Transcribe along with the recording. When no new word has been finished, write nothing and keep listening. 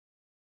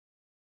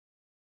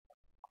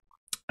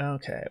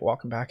Okay,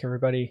 welcome back,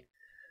 everybody.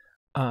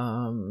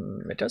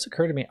 It does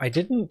occur to me I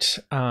didn't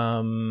right.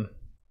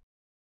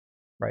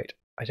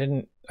 I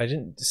didn't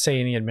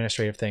say any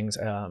administrative things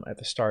at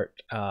the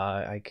start.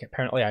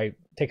 Apparently I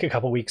take a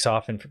couple weeks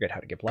off and forget how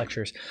to give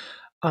lectures.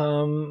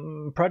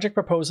 Project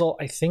proposal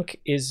I think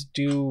is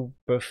due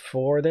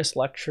before this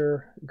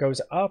lecture goes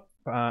up.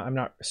 I'm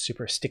not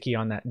super sticky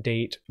on that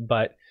date,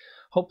 but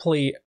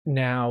hopefully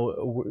now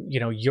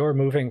you're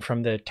moving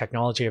from the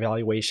technology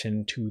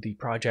evaluation to the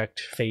project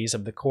phase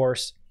of the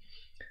course.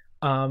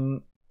 The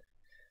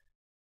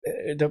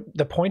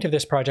point of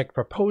this project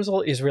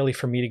proposal is really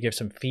for me to give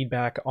some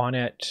feedback on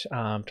it,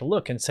 to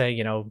look and say,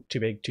 too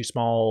big, too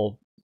small,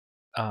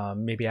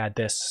 maybe add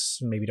this,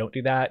 maybe don't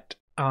do that.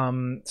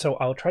 So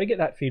I'll try to get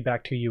that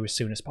feedback to you as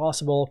soon as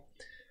possible.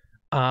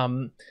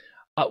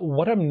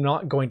 What I'm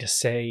not going to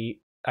say,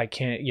 I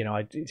can't,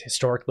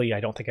 historically, I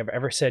don't think I've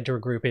ever said to a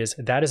group is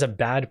that is a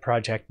bad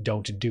project,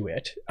 don't do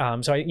it.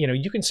 So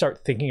you can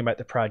start thinking about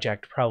the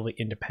project probably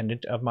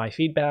independent of my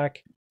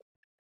feedback.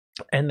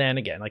 And then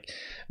again, like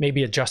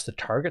maybe adjust the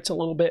targets a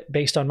little bit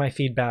based on my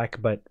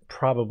feedback, but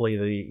probably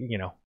you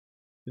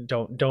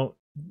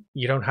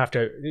don't have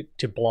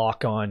to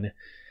block on,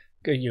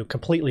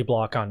 completely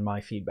block on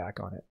my feedback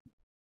on it.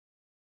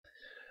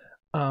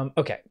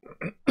 Okay.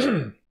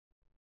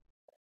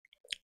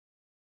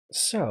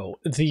 So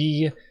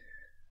in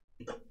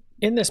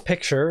this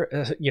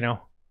picture,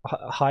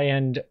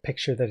 high-end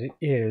picture that it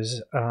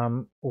is,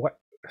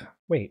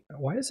 wait,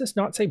 why does this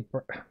not say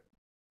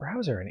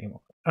browser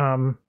anymore?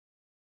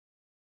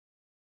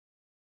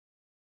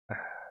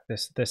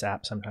 This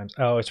app sometimes.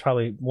 Oh, it's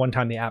probably one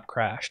time the app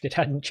crashed. It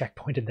hadn't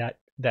checkpointed that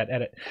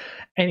edit.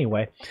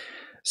 Anyway,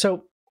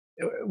 so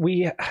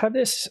we have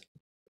this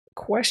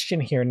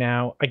question here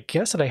now, I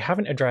guess, that I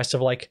haven't addressed,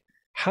 of like,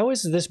 how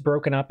is this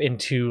broken up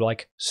into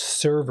like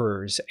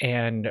servers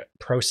and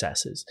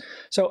processes?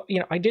 So,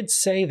 I did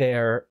say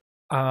there,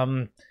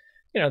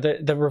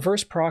 the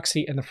reverse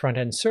proxy and the front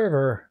end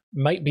server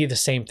might be the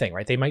same thing,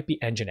 right? They might be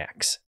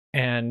Nginx,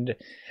 and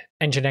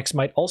Nginx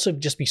might also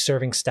just be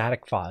serving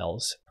static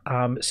files.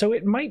 So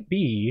it might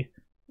be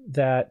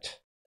that,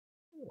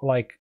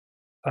 like,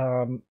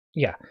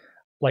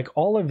 like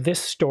all of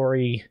this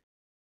story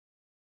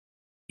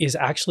is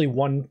actually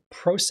one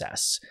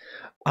process.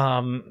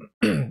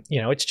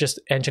 It's just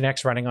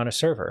Nginx running on a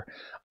server,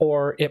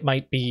 or it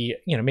might be,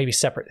 maybe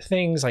separate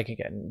things. Like,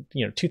 again,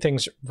 two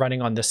things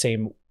running on the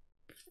same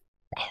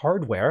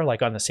hardware,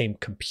 like on the same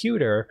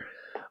computer,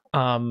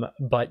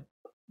 but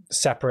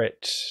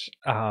separate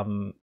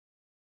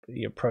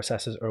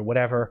processes or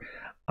whatever.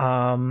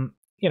 How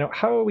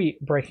are we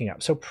breaking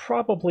up? So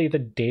probably the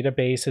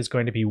database is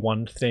going to be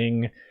one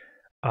thing.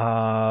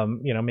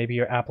 Maybe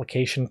your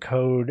application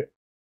code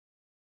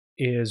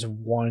is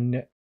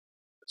one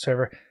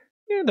server.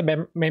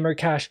 The memory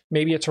cache,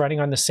 maybe it's running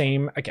on the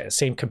same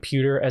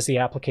computer as the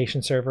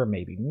application server,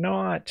 maybe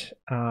not.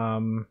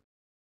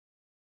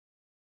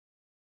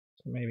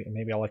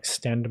 Maybe I'll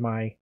extend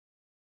my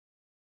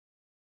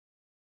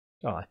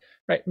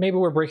right. Maybe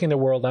we're breaking the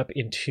world up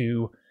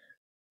into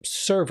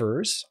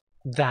servers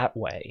that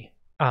way.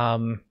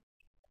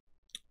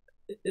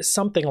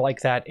 Something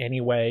like that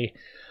anyway.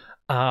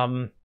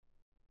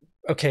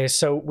 Okay,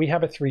 so we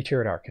have a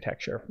three-tiered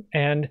architecture,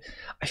 and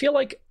I feel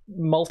like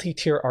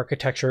multi-tier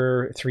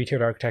architecture,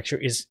 three-tiered architecture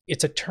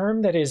it's a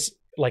term that is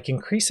like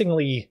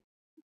increasingly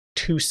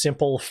too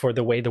simple for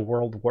the way the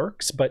world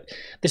works, but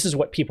this is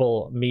what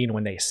people mean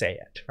when they say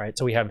it, right?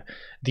 So we have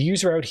the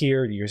user out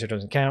here, the user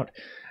doesn't count,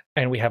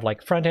 and we have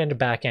like front end,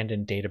 back end,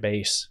 and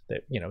database,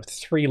 that,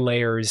 three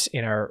layers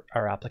in our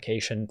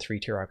application,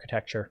 three-tier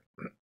architecture.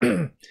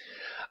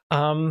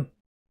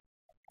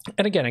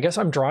 And again, I guess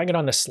I'm drawing it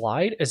on the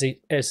slide as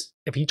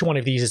if each one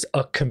of these is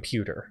a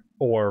computer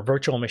or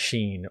virtual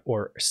machine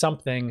or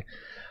something.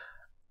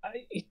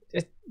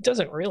 It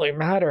doesn't really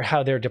matter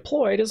how they're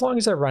deployed as long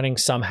as they're running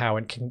somehow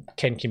and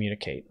can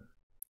communicate.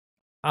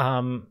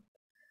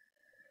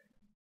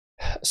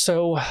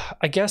 So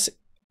I guess,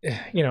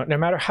 no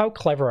matter how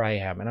clever I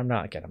am, and I'm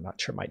not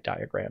sure my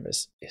diagram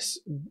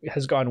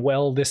has gone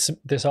well this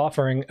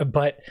offering,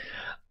 but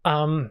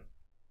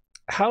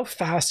how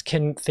fast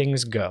can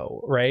things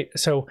go, right?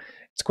 So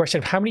it's a question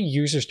of how many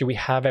users do we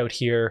have out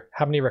here?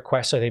 How many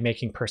requests are they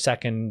making per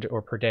second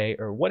or per day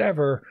or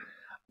whatever?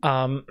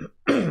 Can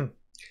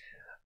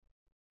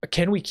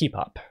we keep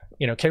up?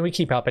 Can we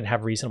keep up and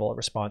have reasonable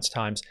response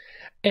times?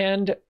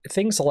 And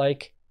things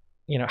like,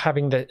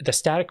 having the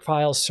static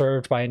files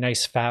served by a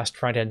nice fast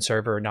front-end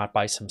server, not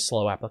by some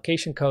slow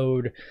application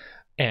code,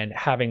 and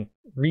having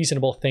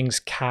reasonable things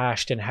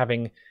cached, and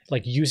having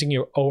like using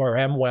your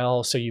ORM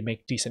well, so you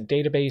make decent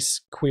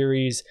database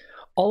queries.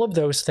 All of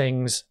those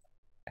things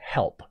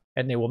help,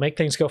 and they will make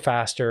things go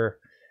faster,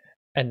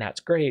 and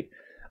that's great.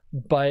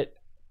 But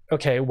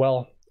okay,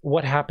 well,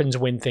 what happens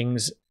when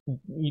things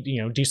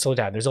do slow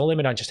down? There's a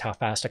limit on just how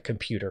fast a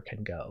computer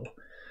can go.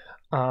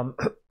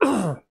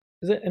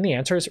 And the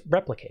answer is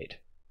replicate.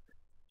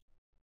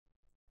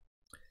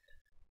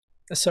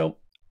 So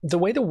the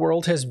way the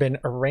world has been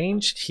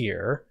arranged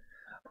here,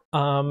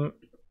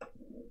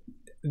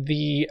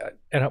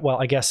 well,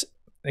 I guess,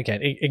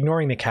 again,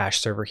 ignoring the cache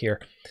server here,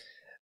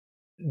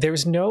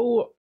 there's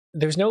no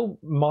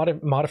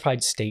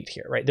modified state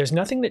here, right? There's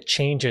nothing that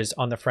changes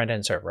on the front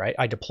end server, right?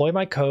 I deploy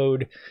my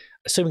code,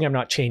 assuming I'm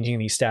not changing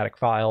these static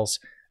files.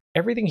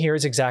 Everything here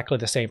is exactly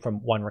the same from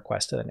one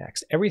request to the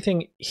next.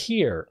 Everything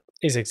here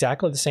is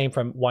exactly the same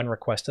from one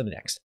request to the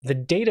next. The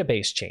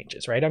database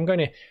changes, right? I'm going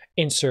to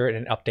insert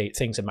and update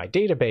things in my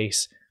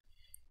database,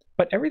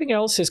 but everything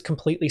else is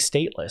completely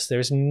stateless.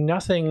 There's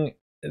nothing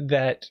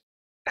that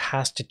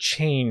has to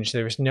change.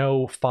 There's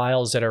no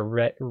files that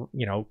are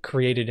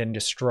created and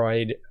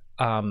destroyed,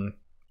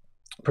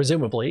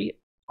 presumably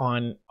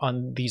on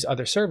these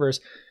other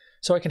servers,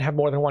 so I can have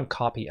more than one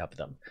copy of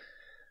them.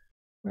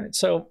 Right.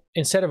 So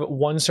instead of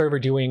one server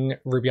doing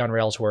Ruby on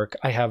Rails work,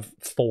 I have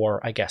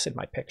 4, I guess, in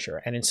my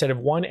picture. And instead of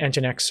one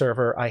Nginx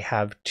server, I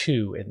have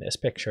 2 in this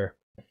picture.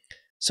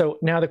 So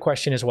now the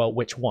question is, well,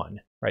 which one,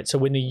 right? So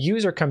when the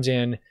user comes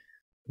in,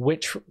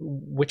 which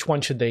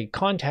one should they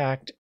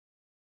contact?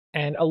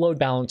 And a load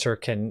balancer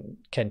can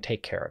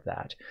take care of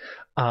that.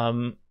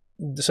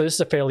 So this is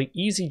a fairly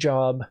easy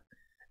job.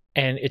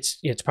 And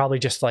it's probably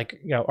just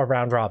like, a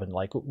round robin,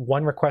 like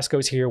one request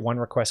goes here, one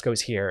request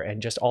goes here,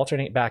 and just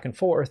alternate back and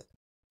forth.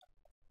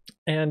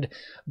 And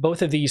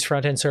both of these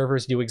front-end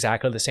servers do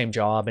exactly the same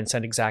job and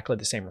send exactly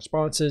the same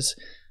responses.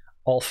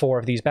 All 4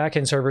 of these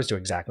back-end servers do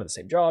exactly the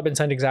same job and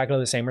send exactly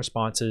the same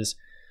responses.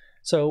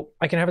 So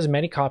I can have as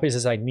many copies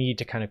as I need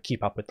to kind of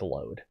keep up with the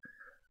load.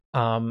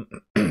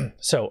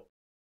 So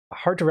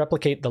hard to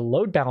replicate the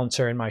load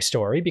balancer in my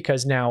story,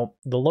 because now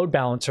the load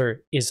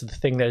balancer is the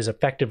thing that is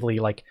effectively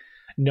like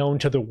known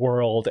to the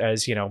world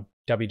as,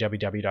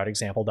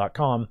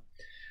 www.example.com.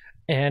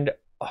 And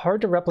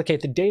hard to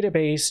replicate the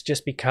database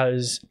just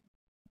because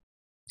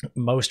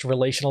most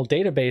relational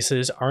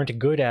databases aren't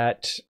good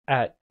at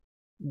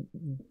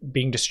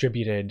being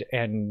distributed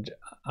and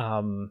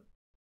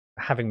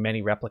having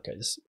many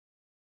replicas.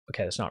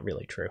 Okay, that's not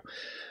really true.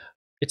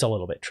 It's a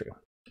little bit true.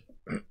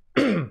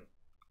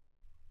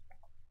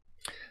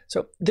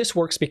 So this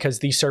works because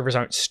these servers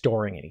aren't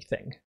storing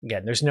anything.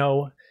 Again, there's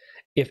no,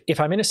 if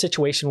I'm in a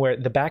situation where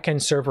the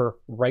backend server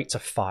writes a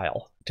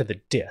file to the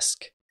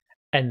disk,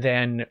 and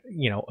then,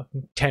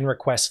 10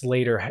 requests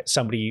later,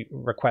 somebody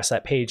requests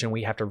that page and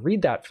we have to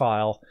read that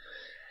file,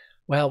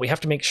 well, we have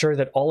to make sure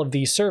that all of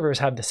these servers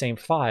have the same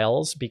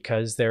files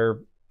because they're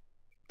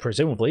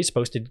presumably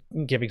supposed to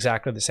give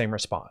exactly the same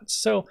response.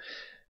 So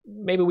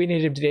maybe we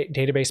need a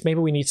database, maybe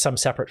we need some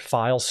separate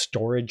file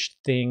storage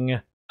thing,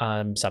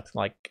 something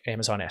like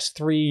Amazon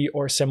S3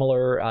 or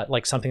similar,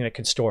 like something that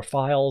can store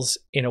files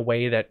in a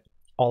way that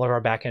all of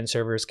our backend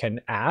servers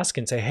can ask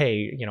and say,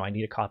 hey, I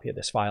need a copy of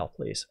this file,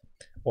 please.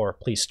 Or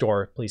please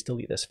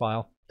delete this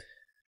file.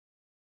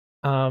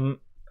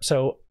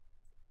 So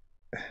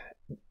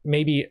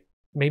maybe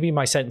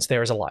my sentence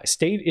there is a lie.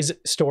 State is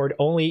stored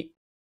only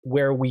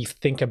where we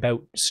think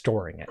about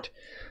storing it.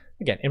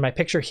 Again, in my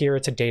picture here,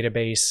 it's a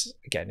database.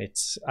 Again,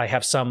 I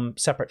have some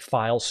separate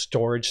file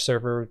storage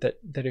server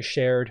that is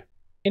shared.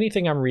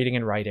 Anything I'm reading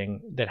and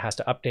writing that has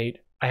to update,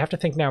 I have to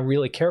think now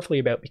really carefully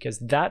about, because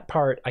that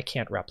part I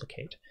can't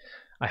replicate.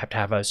 I have to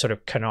have a sort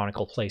of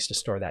canonical place to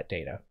store that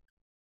data.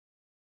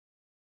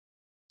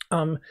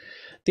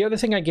 The other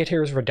thing I get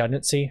here is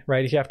redundancy,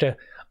 right? If you have to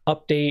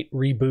update,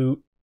 reboot,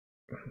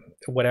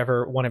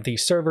 whatever, one of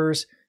these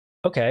servers,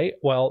 okay,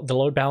 well, the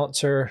load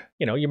balancer,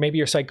 maybe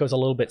your site goes a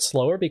little bit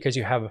slower because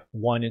you have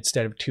 1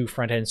 instead of 2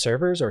 front-end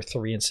servers or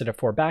 3 instead of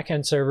 4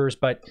 back-end servers,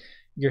 but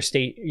your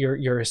site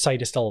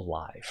is still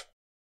alive.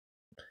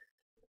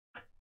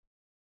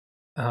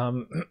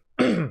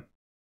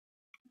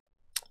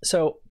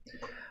 So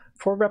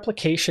for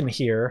replication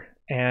here,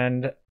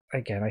 and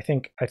again, I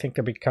think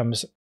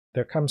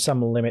there comes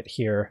some limit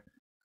here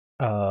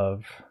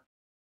of,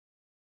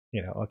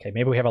 okay,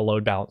 maybe we have a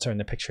load balancer in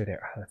the picture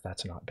there.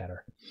 That's not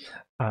better.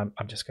 I'm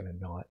just going to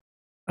not.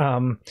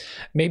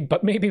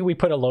 Maybe we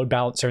put a load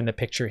balancer in the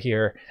picture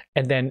here,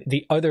 and then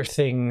the other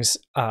things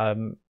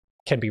can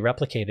be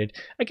replicated.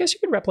 I guess you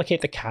can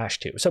replicate the cache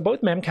too. So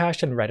both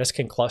Memcache and Redis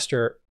can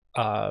cluster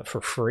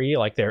for free.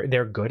 Like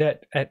they're good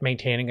at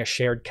maintaining a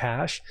shared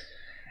cache.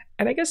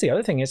 And I guess the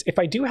other thing is, if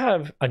I do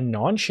have a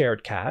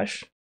non-shared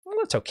cache, well,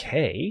 that's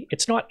okay.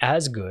 It's not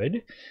as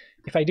good.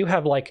 If I do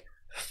have like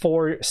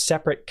 4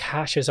 separate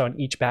caches on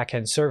each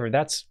backend server,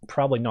 that's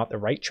probably not the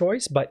right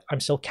choice, but I'm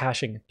still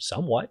caching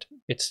somewhat.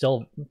 It's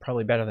still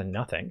probably better than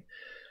nothing.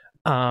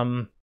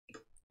 Come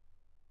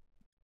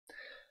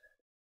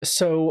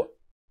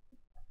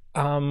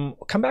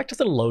back to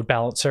the load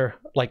balancer.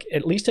 Like,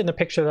 at least in the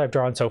picture that I've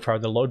drawn so far,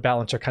 the load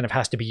balancer kind of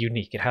has to be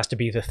unique. It has to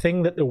be the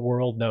thing that the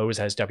world knows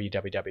as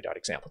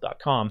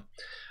www.example.com.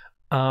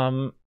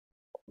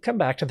 Come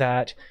back to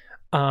that.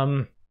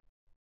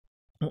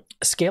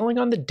 Scaling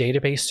on the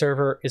database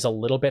server is a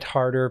little bit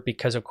harder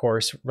because, of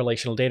course,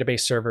 relational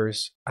database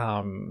servers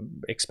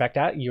expect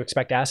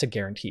ACID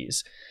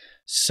guarantees.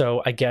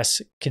 So I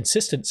guess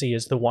consistency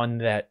is the one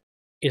that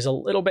is a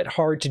little bit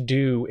hard to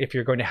do if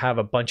you're going to have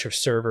a bunch of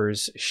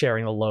servers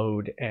sharing the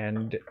load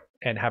and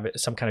have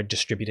some kind of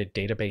distributed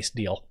database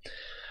deal.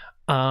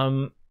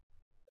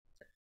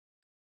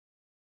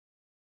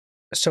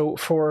 So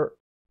for,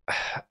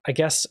 I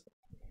guess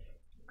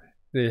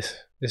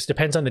this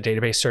depends on the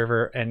database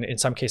server, and in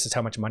some cases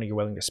how much money you're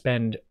willing to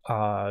spend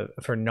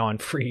for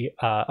non-free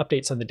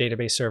updates on the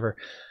database server.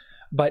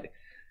 But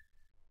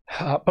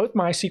both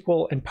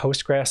MySQL and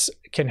Postgres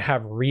can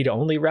have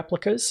read-only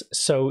replicas.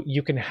 So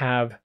you can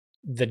have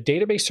the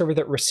database server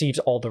that receives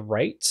all the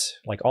writes,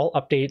 like all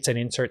updates and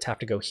inserts have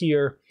to go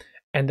here.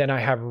 And then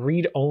I have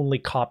read-only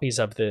copies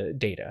of the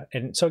data.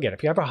 And so again,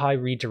 if you have a high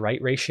read to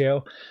write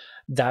ratio,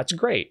 that's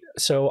great.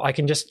 So I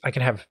can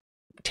have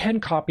 10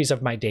 copies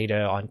of my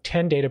data on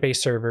 10 database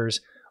servers.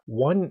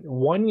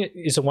 One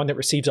is the one that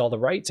receives all the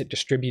writes. It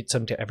distributes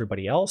them to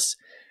everybody else.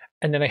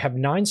 And then I have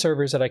 9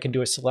 servers that I can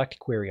do a select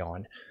query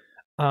on.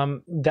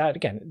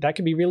 That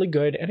can be really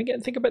good. And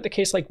again, think about the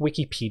case like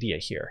Wikipedia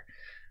here.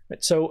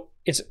 So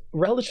it's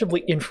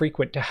relatively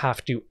infrequent to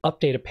have to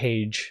update a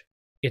page.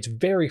 It's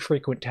very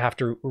frequent to have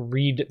to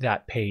read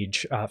that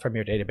page from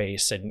your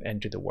database and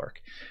do the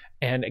work.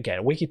 And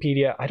again,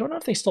 Wikipedia, I don't know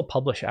if they still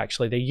publish,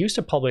 actually. They used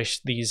to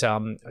publish these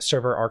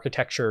server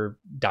architecture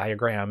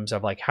diagrams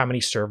of like how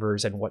many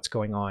servers and what's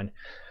going on.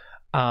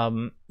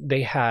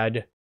 They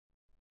had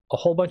a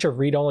whole bunch of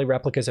read-only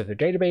replicas of their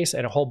database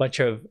and a whole bunch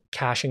of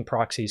caching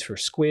proxies for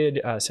Squid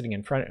sitting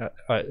in front,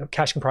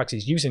 caching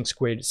proxies using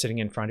Squid sitting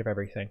in front of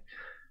everything.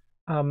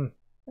 I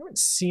haven't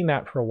seen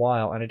that for a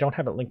while, and I don't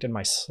have it linked in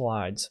my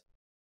slides.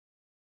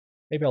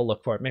 Maybe I'll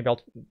look for it. Maybe I'll,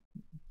 you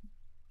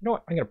know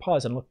what, I'm gonna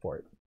pause and look for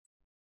it.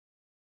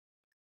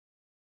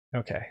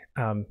 Okay,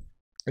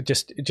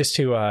 just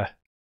to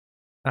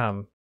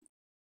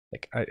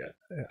like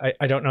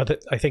I don't know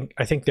that I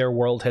think their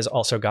world has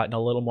also gotten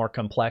a little more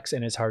complex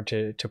and is hard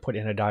to put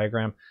in a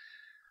diagram.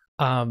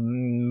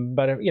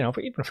 But you know,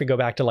 even if we go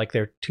back to like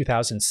their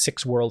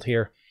 2006 world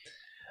here,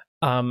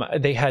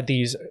 they had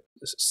these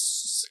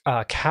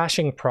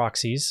caching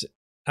proxies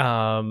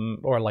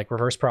or like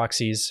reverse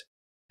proxies,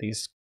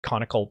 these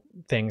conical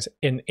things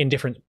in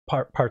different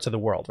parts of the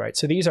world, right?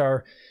 So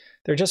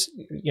they're just,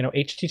 you know,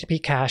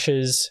 HTTP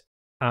caches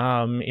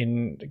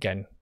in,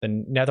 again, the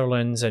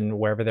Netherlands and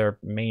wherever their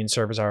main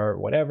servers are,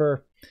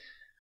 whatever.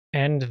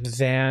 And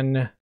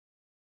then,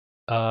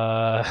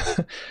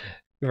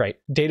 right,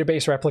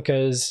 database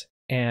replicas,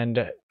 and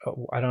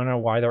I don't know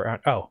why they're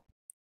out. Oh,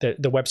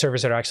 the web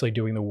servers that are actually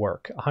doing the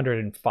work,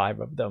 105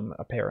 of them,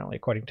 apparently,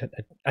 according to,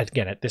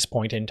 again, at this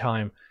point in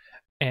time.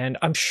 And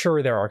I'm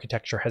sure their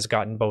architecture has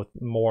gotten both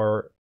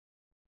more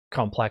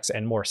complex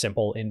and more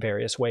simple in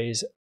various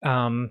ways.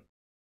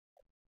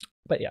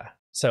 But yeah,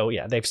 so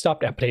yeah, they've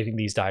stopped updating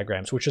these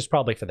diagrams, which is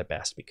probably for the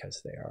best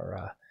because they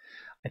are,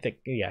 I think,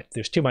 yeah,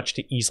 there's too much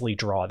to easily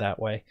draw that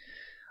way.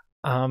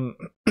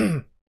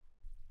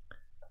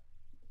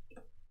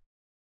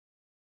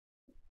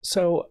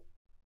 So,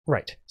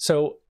 right.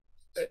 So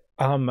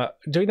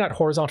doing that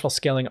horizontal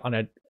scaling on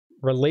a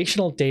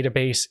relational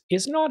database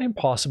is not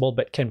impossible,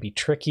 but can be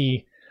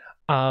tricky.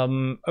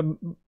 Modern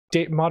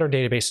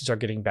databases are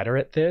getting better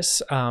at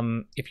this.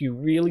 If you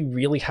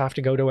really have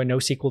to go to a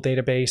NoSQL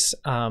database,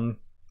 and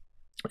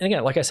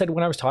again, like I said,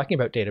 when I was talking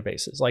about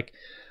databases, like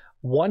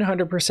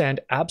 100%,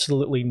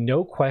 absolutely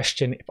no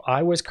question, if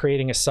I was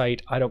creating a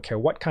site, I don't care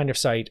what kind of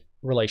site,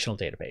 relational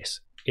database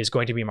is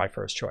going to be my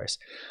first choice.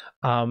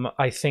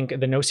 I think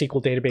the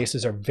NoSQL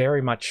databases are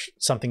very much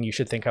something you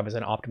should think of as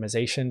an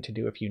optimization to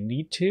do if you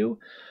need to.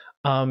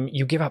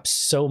 You give up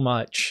so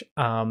much.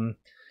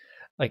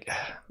 Like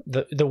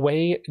the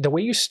way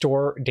you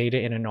store data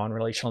in a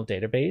non-relational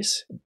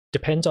database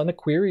depends on the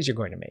queries you're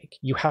going to make.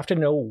 You have to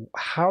know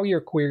how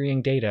you're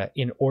querying data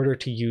in order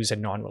to use a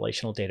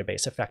non-relational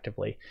database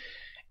effectively.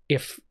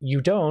 If you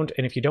don't,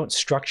 and if you don't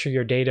structure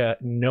your data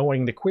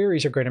knowing the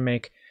queries you're going to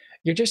make,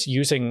 you're just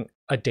using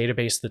a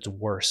database that's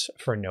worse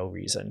for no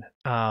reason,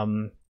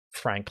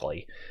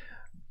 frankly.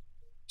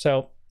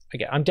 So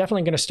again, I'm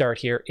definitely going to start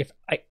here. If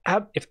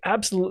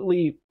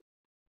absolutely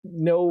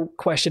no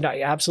question,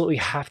 I absolutely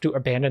have to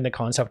abandon the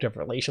concept of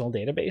relational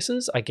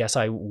databases, I guess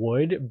I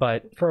would,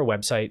 but for a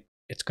website,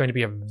 it's going to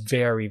be a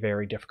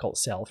very difficult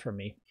sell for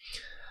me.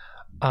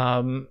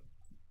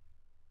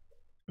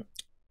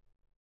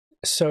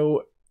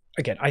 So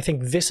again, I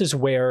think this is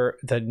where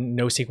the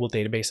NoSQL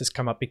databases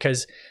come up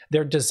because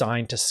they're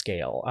designed to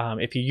scale.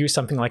 If you use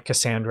something like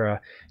Cassandra,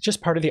 it's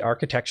just part of the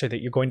architecture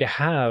that you're going to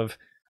have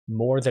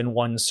more than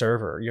one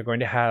server. You're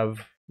going to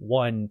have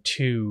 1,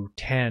 2,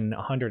 10,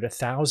 100,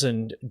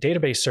 1,000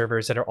 database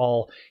servers that are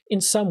all in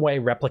some way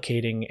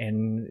replicating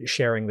and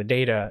sharing the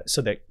data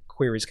so that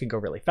queries can go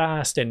really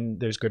fast and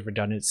there's good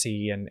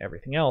redundancy and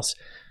everything else.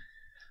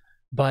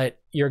 But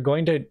you're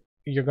going to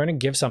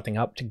give something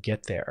up to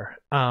get there.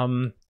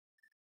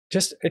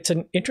 It's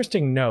an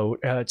interesting note.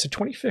 It's a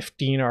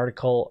 2015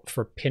 article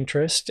for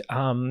Pinterest.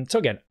 So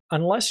again,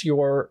 unless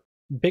you're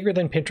bigger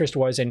than Pinterest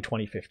was in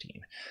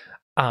 2015.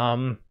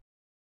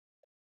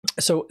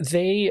 So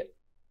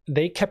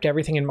they kept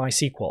everything in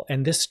MySQL,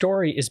 and this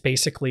story is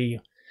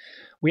basically,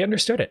 we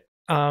understood it.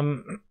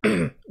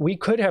 We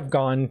could have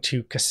gone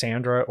to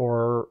Cassandra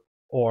or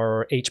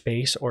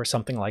HBase or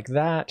something like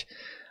that,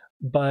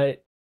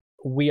 but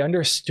we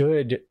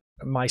understood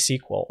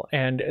MySQL,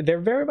 and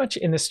they're very much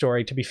in the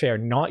story, to be fair,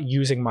 not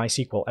using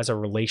MySQL as a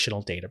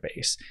relational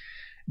database.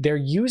 They're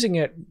using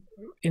it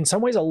in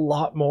some ways a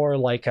lot more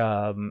like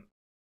a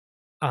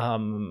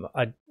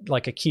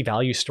key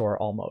value store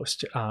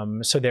almost.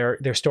 So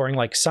they're storing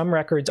like some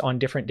records on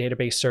different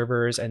database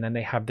servers, and then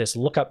they have this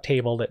lookup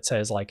table that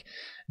says like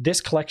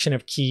this collection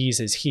of keys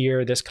is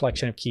here, this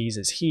collection of keys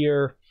is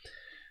here.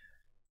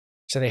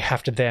 So they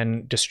have to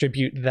then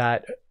distribute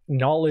that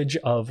knowledge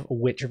of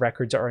which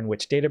records are in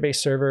which database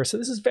server. So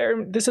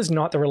this is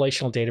not the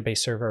relational database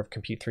server of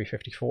Compute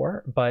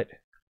 354, but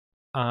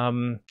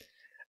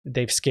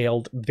they've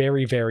scaled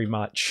very, very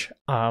much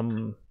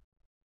on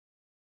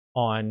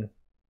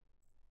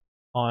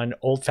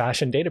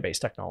old-fashioned database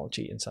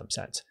technology in some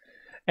sense.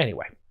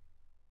 Anyway,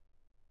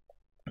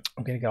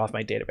 I'm going to get off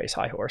my database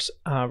high horse.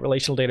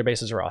 Relational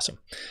databases are awesome.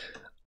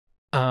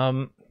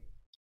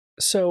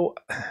 So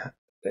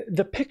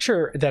the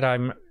picture that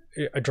I'm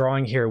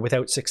drawing here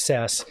without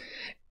success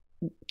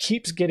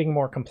keeps getting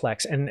more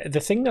complex. And the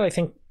thing that I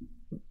think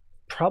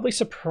probably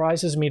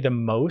surprises me the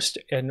most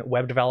in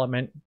web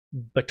development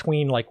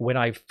between like when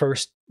I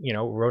first,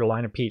 wrote a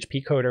line of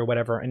PHP code or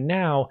whatever, and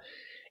now,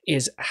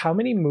 is how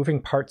many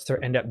moving parts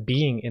there end up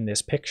being in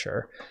this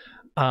picture.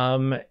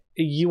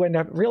 You end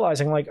up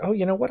realizing like, oh,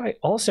 you know what I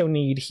also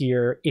need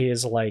here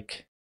is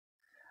like,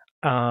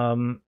 how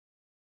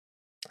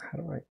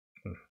do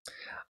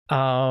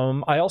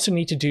I also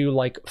need to do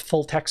like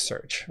full text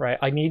search, right?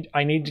 I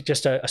need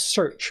just a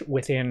search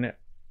within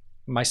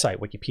my site,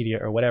 Wikipedia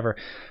or whatever.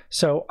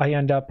 So I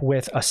end up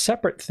with a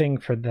separate thing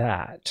for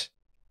that.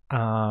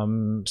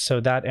 So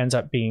that ends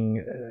up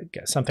being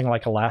something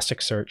like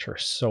Elasticsearch or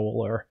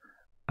Solr.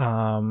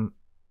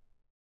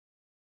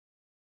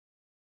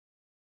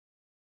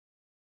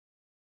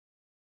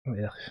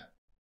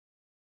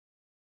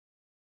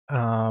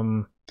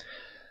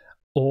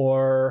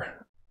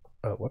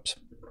 Whoops.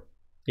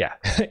 Yeah,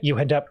 you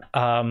end up,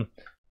 pardon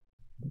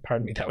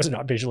me, that was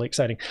not visually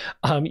exciting.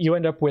 You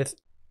end up with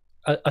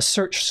a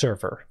search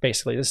server,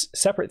 basically, this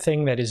separate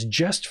thing that is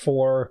just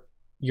for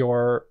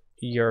your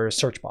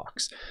search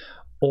box.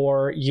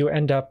 Or you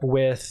end up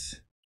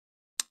with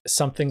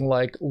something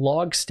like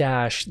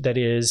Logstash that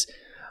is,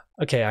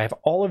 okay, I have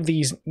all of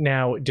these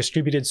now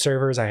distributed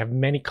servers. I have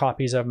many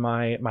copies of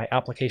my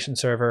application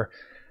server.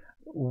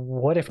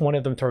 What if one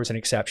of them throws an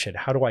exception?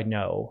 How do I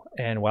know?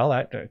 And well,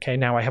 okay,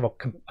 now I have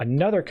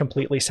another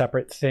completely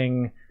separate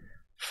thing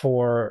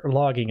for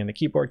logging, and the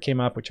keyboard came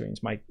up, which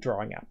means my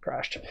drawing app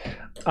crashed.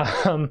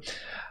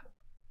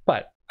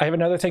 But I have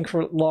another thing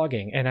for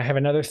logging, and I have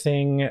another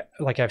thing,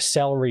 like I have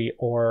Celery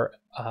or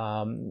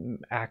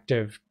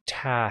active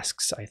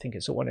tasks, I think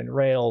is the one in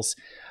Rails,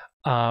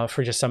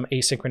 for just some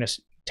asynchronous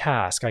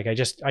task. Like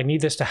I need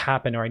this to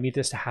happen, or I need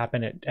this to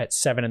happen at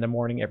 7 in the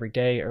morning every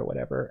day or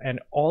whatever. And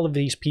all of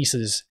these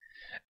pieces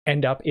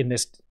end up in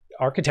this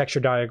architecture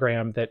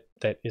diagram that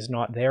is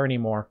not there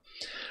anymore.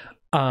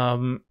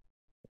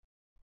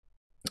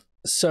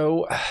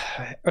 So,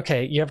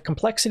 okay, you have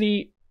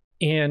complexity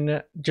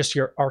in just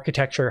your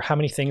architecture. How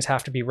many things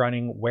have to be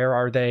running? Where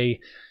are they?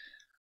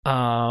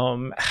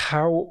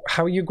 How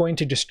are you going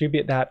to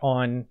distribute that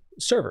on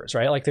servers,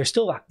 right? Like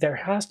there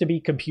has to be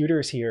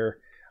computers here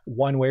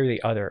one way or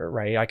the other,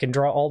 right? I can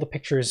draw all the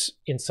pictures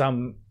in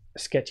some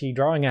sketchy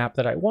drawing app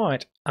that I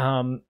want.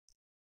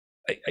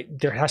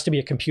 There has to be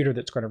a computer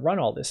that's going to run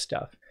all this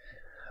stuff.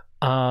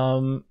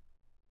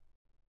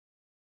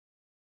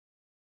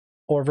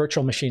 Or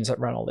virtual machines that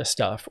run all this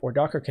stuff, or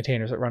Docker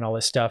containers that run all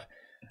this stuff.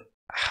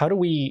 How do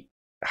we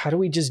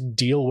just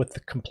deal with the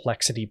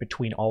complexity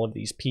between all of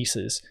these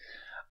pieces?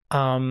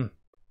 So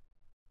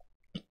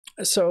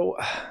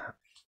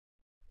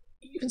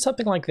even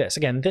something like this,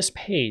 again, this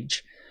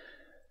page,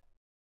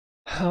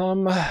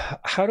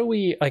 how do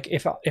we, like,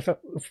 if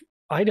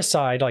I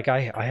decide, like I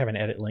have an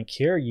edit link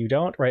here, you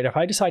don't, right? If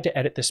I decide to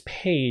edit this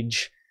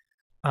page,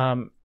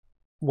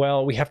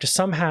 well, we have to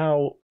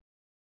somehow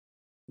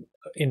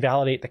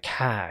invalidate the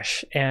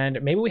cache,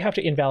 and maybe we have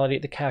to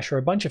invalidate the cache for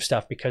a bunch of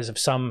stuff because of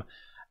some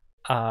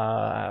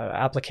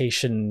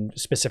application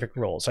specific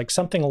rules, like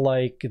something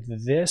like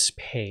this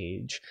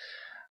page.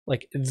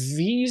 Like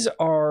these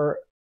are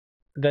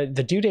the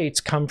due dates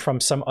come from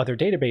some other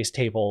database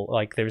table.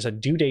 Like there's a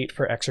due date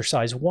for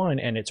exercise 1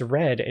 and it's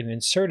read and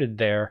inserted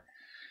there.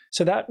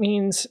 So that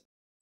means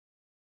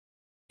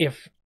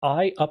if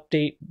I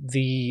update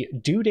the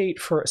due date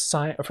for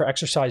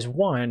exercise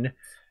 1,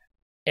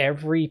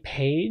 every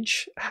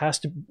page has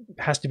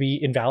to be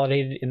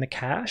invalidated in the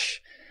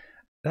cache.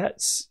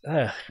 That's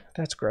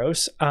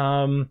gross.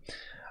 I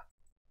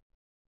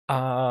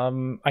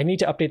need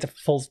to update the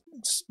full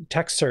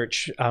text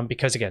search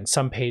because, again,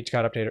 some page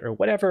got updated or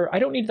whatever. I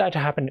don't need that to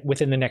happen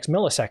within the next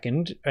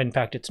millisecond. In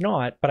fact, it's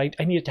not, but I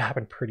need it to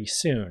happen pretty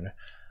soon.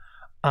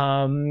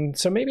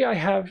 So maybe I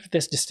have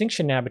this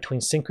distinction now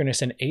between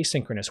synchronous and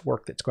asynchronous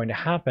work that's going to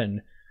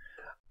happen.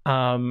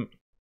 And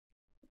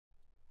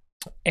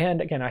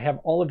again, I have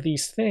all of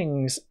these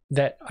things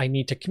that I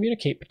need to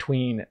communicate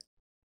between.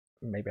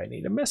 Maybe I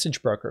need a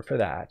message broker for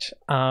that.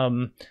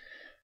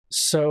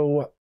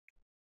 So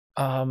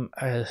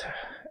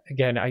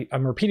again,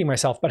 I'm repeating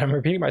myself, but I'm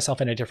repeating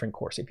myself in a different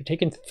course. If you've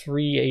taken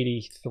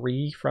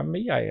 383 from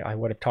me, I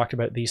would have talked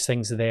about these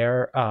things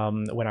there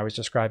when I was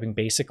describing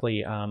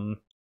basically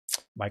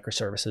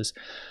microservices,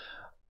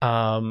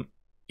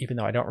 even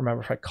though I don't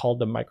remember if I called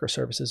them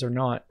microservices or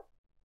not.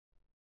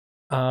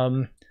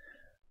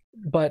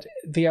 But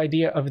the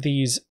idea of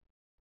these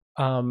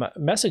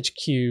message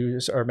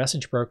queues or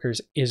message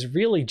brokers is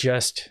really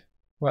just,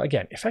 well,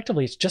 again,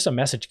 effectively, it's just a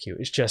message queue.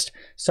 It's just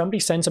somebody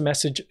sends a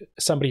message,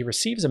 somebody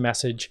receives a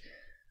message,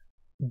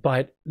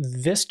 but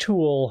this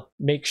tool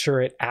makes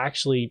sure it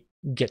actually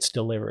gets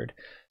delivered.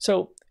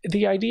 So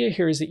the idea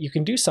here is that you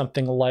can do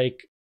something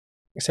like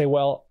say,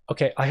 well,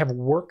 okay, I have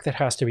work that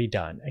has to be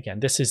done. Again,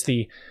 this is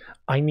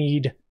I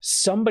need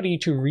somebody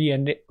to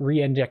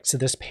re-index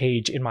this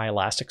page in my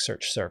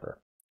Elasticsearch server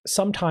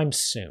sometime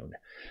soon.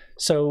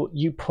 So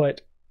you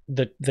put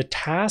the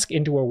task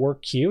into a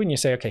work queue and you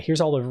say, okay, here's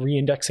all the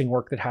re-indexing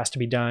work that has to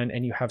be done,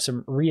 and you have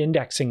some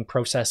re-indexing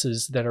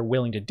processes that are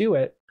willing to do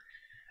it,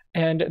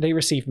 and they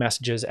receive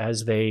messages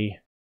as they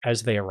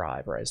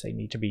arrive or as they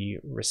need to be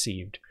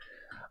received.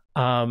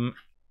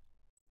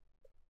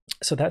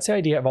 So that's the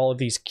idea of all of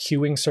these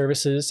queuing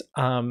services,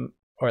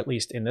 or at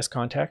least in this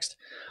context.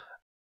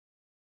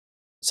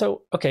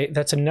 So, okay,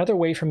 that's another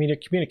way for me to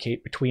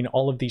communicate between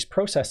all of these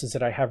processes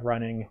that I have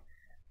running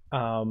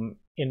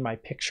in my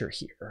picture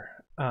here.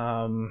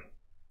 The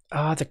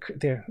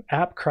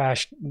app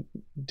crashed,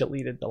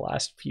 deleted the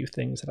last few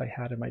things that I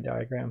had in my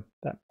diagram.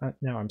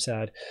 Now I'm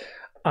sad.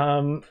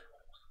 Hold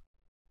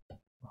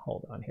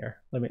on here.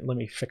 Let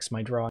me fix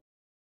my drawing.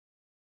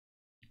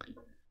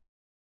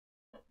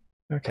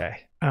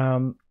 Okay.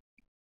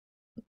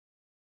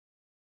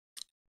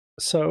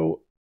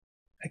 So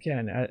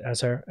again,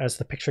 as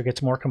the picture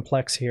gets more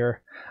complex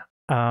here,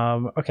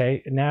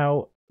 okay,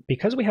 now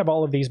because we have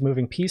all of these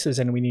moving pieces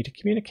and we need to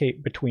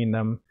communicate between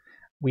them,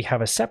 we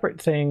have a separate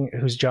thing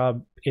whose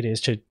job it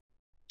is to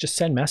just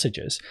send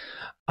messages.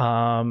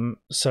 Yeah,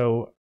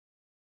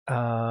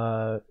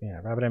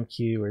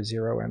 RabbitMQ or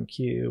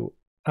 0MQ.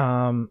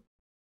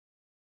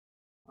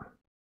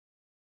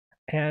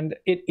 And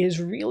it is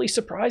really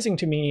surprising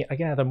to me,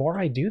 again, the more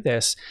I do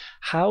this,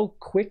 how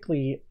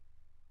quickly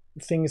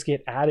things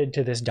get added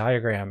to this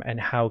diagram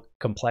and how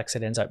complex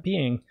it ends up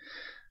being.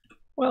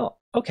 Well,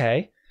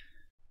 okay.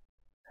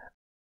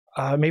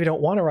 Maybe I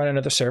don't want to run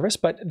another service,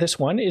 but this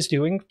one is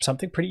doing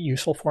something pretty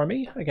useful for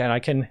me. Again, I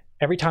can,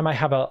 every time I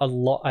have I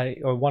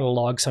want to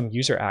log some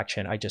user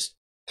action, I just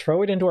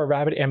throw it into a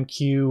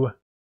RabbitMQ.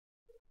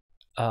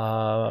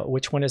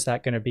 Which one is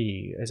that going to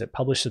be? Is it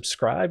publish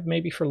subscribe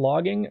maybe for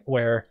logging,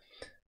 where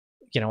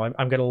I'm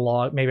going to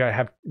log, maybe I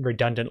have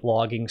redundant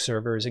logging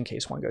servers in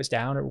case one goes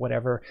down or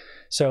whatever.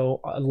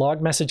 So a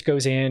log message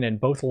goes in and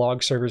both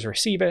log servers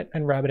receive it,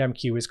 and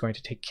RabbitMQ is going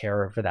to take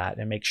care of that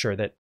and make sure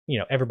that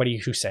everybody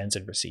who sends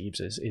and receives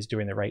is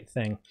doing the right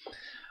thing.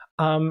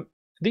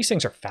 These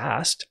things are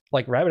fast,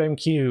 like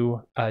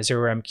RabbitMQ,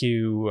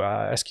 0MQ,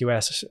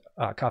 SQS,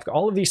 Kafka.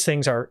 All of these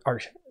things are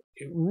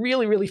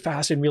really, really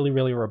fast and really,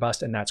 really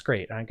robust, and that's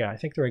great. And again, I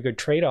think they're a good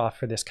trade-off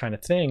for this kind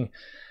of thing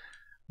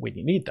when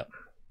you need them.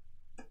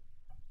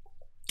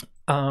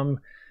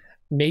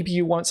 Maybe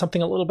you want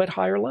something a little bit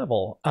higher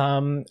level.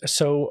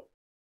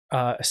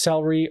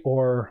 Celery,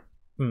 or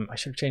I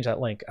should have changed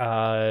that link.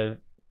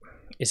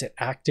 Is it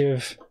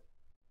active?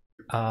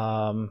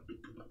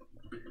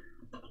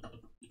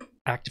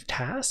 Active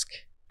task?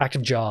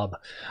 Active job.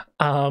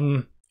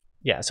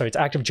 Yeah, so it's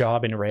active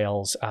job in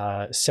Rails.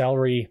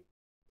 Celery,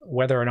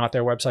 whether or not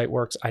their website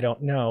works, I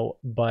don't know,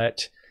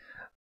 but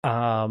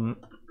their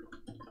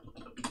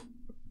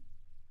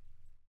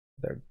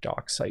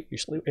doc site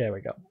usually, there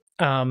we go.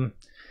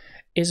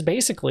 Is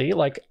basically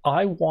like,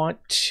 I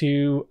want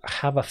to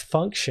have a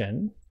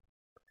function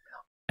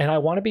and I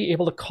want to be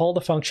able to call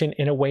the function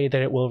in a way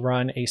that it will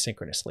run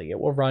asynchronously. It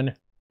will run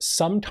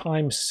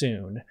sometime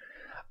soon.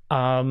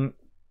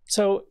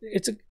 So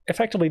it's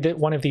effectively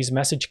one of these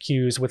message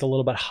queues with a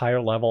little bit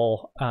higher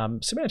level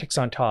semantics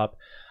on top.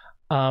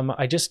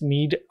 I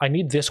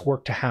need this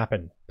work to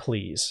happen,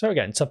 please. So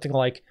again, something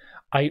like,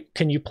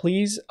 can you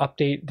please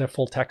update the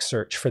full text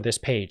search for this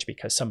page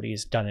because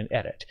somebody's done an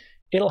edit?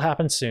 It'll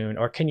happen soon.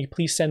 Or can you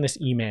please send this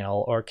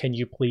email? Or can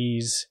you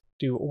please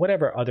do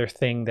whatever other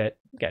thing that,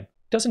 again,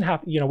 doesn't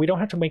have, we don't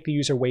have to make the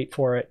user wait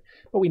for it,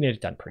 but we need it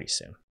done pretty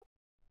soon.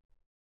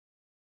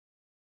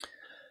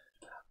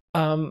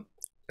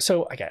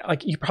 So again,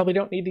 like, you probably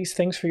don't need these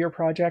things for your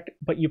project,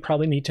 but you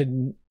probably need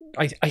to,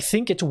 I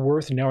think it's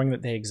worth knowing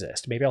that they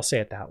exist. Maybe I'll say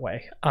it that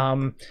way.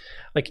 I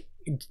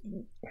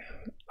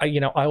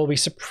will be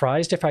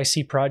surprised if I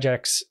see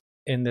projects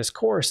in this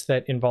course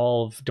that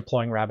involve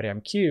deploying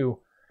RabbitMQ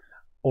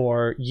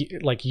or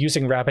like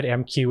using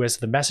RabbitMQ as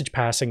the message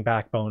passing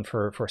backbone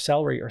for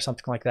Celery or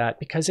something like that,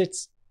 because it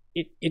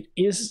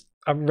is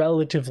a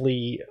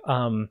relatively,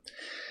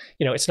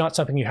 it's not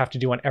something you have to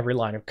do on every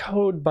line of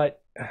code,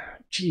 but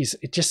geez,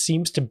 it just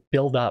seems to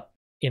build up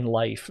in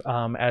life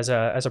as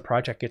a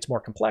project gets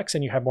more complex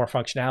and you have more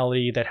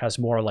functionality that has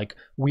more like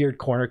weird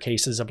corner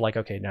cases of like,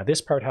 okay, now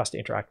this part has to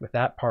interact with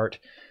that part.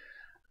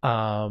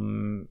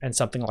 And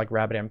something like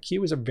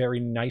RabbitMQ is a very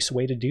nice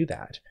way to do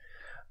that.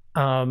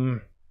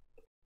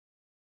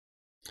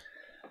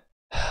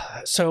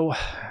 So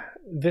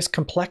this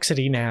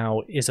complexity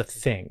now is a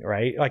thing,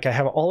 right? Like I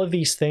have all of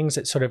these things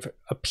that sort of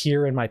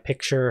appear in my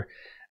picture,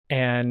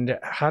 and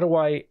how do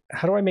I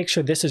make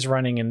sure this is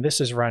running and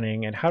this is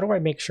running, and how do I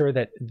make sure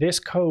that this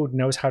code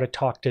knows how to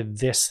talk to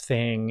this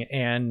thing?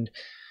 And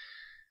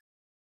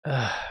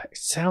it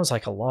sounds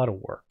like a lot of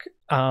work.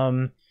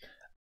 And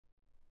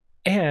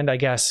I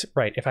guess,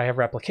 right, if I have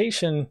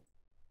replication,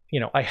 you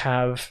know, I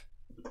have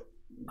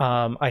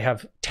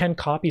 10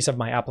 copies of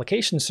my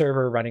application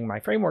server running my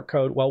framework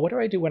code. Well, what do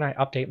I do when I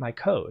update my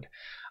code?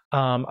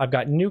 I've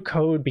got new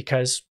code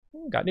because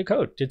got new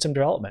code, did some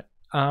development.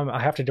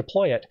 I have to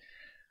deploy it.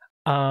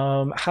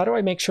 How do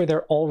I make sure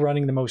they're all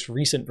running the most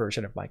recent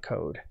version of my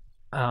code?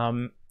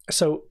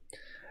 So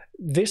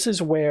this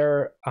is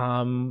where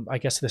I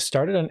guess this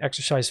started on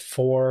exercise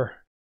 4,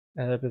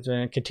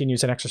 and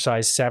continues in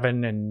exercise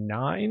 7 and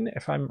 9,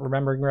 if I'm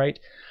remembering right.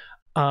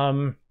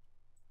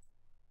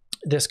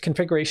 This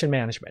configuration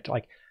management,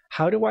 like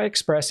how do I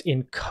express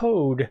in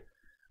code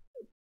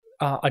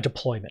a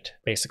deployment,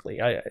 basically?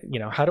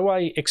 How do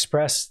I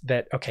express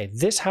that, okay,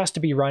 this has to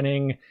be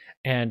running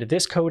and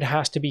this code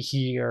has to be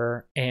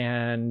here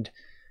and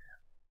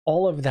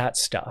all of that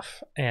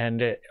stuff.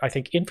 And I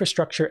think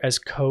infrastructure as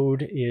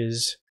code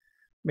is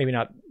maybe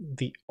not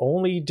the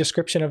only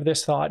description of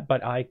this thought,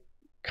 but I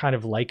kind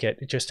of like it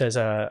just as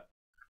a,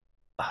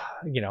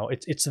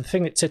 it's the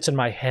thing that sits in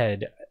my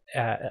head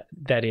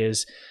that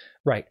is,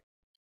 right,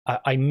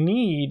 I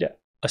need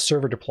a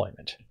server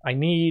deployment. I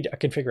need a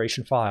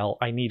configuration file.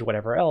 I need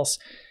whatever else.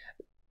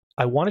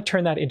 I want to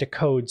turn that into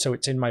code so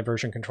it's in my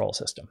version control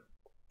system.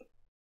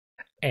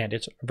 And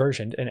it's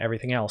versioned and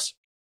everything else.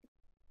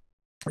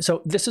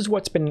 So this is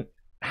what's been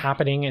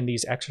happening in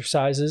these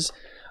exercises.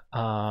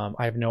 I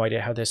have no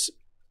idea how this,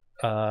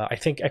 I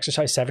think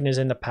exercise 7 is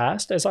in the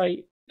past as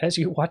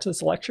you watch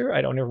this lecture.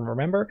 I don't even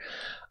remember.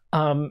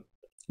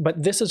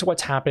 But this is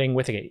what's happening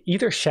with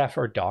either Chef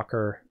or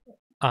Docker.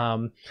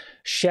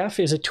 Chef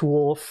is a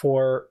tool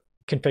for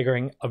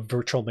configuring a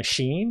virtual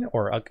machine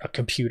or a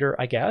computer,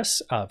 I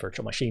guess,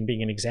 virtual machine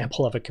being an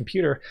example of a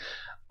computer.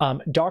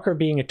 Docker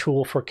being a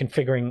tool for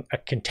configuring a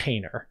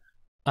container.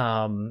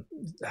 I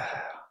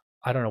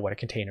don't know what a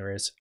container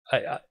is.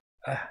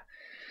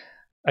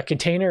 A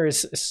container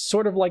is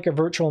sort of like a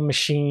virtual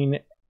machine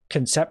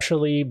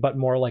conceptually, but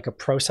more like a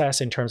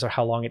process in terms of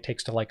how long it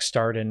takes to like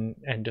start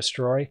and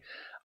destroy.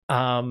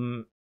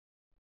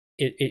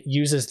 It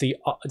uses the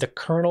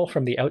kernel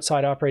from the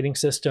outside operating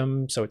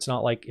system, so it's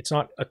not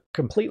a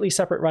completely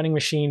separate running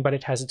machine, but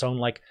it has its own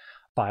like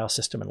file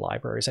system and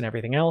libraries and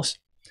everything else.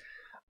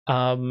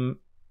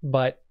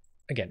 But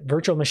again,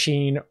 virtual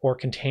machine or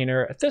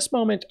container at this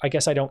moment, I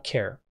guess I don't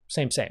care.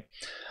 Same.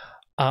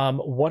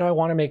 What I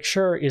want to make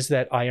sure is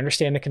that I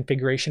understand the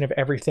configuration of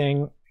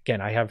everything.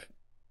 Again,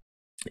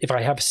 if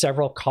I have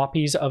several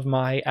copies of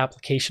my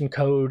application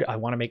code, I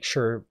want to make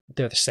sure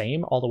they're the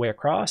same all the way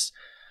across.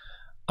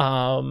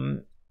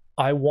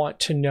 I want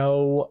to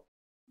know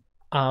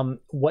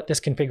what this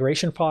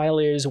configuration file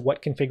is,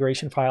 what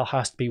configuration file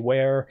has to be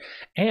where,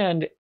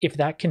 and if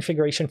that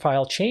configuration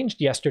file changed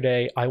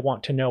yesterday, I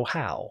want to know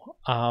how.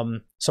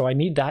 So I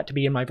need that to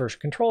be in my version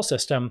control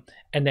system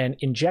and then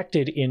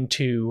injected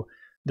into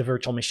the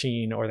virtual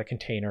machine or the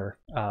container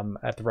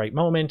at the right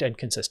moment and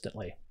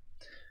consistently.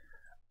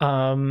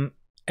 So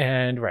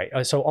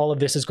all of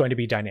this is going to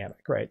be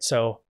dynamic, right?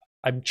 So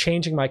I'm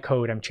changing my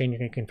code, I'm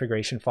changing a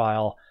configuration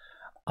file.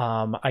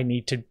 I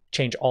need to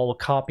change all the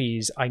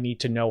copies. I need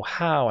to know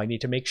how. I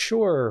need to make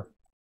sure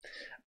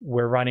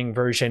we're running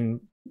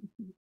version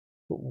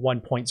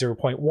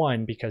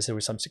 1.0.1 because there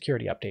was some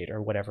security update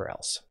or whatever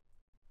else.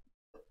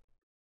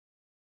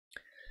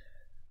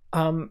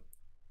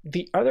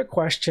 The other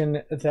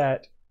question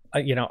that,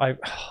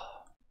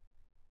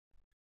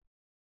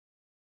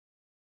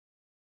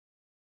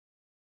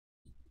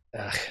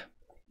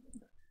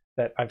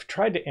 that I've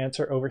tried to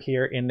answer over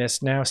here in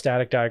this now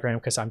static diagram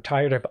because I'm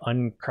tired of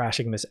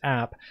uncrashing this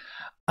app.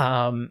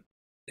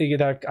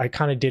 That I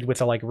kind of did with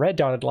the like red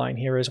dotted line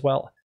here as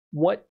well.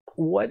 What's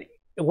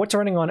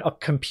running on a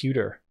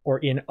computer or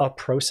in a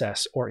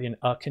process or in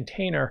a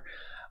container?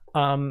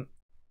 Do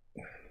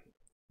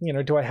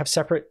I have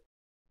separate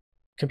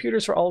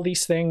computers for all of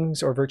these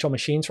things or virtual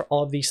machines for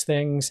all of these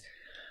things?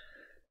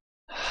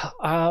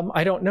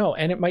 I don't know,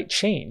 and it might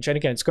change. And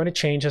again, it's going to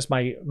change as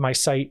my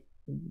site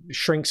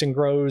shrinks and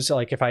grows.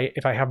 Like if I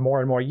have more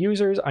and more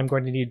users, I'm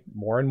going to need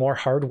more and more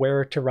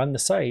hardware to run the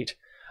site.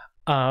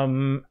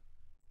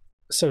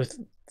 So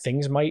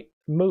things might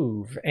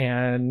move.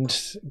 And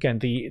again,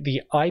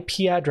 the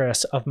IP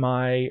address of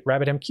my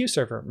RabbitMQ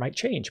server might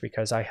change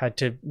because I had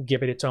to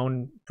give it its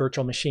own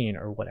virtual machine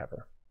or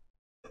whatever.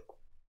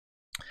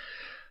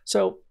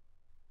 So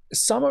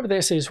some of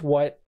this is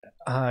what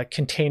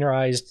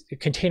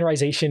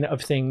containerization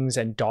of things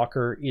and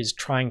Docker is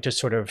trying to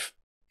sort of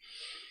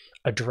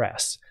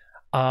address.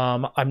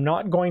 I'm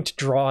not going to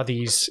draw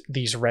these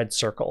red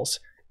circles.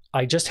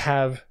 I just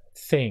have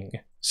thing.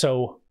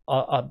 So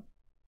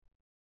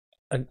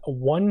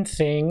one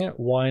thing,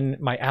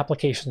 my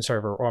application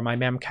server or my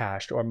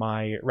memcached or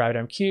my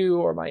RouteMQ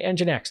or my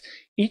Nginx,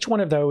 each one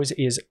of those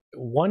is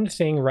one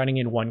thing running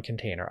in one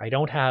container. I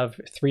don't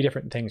have 3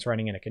 different things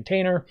running in a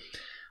container.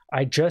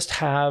 I just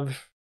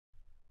have,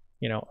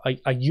 you know,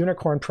 a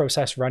unicorn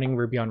process running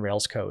Ruby on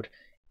Rails code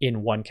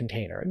in one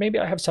container. And maybe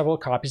I have several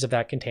copies of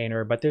that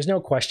container, but there's no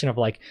question of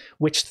like,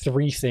 which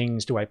 3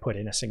 things do I put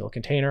in a single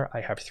container? I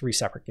have 3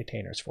 separate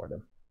containers for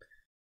them.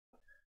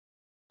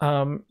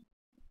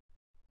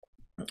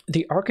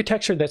 The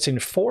architecture that's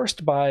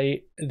enforced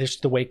by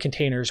the way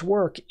containers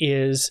work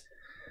is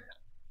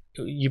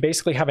you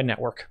basically have a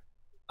network.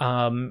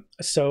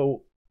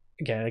 So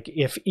again, like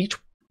if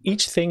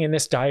each thing in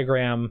this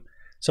diagram,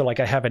 so like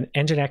I have an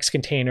Nginx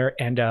container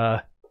and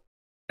a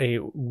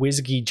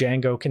WSGI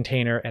Django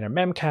container and a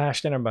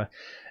memcached and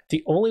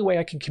the only way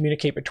I can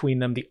communicate between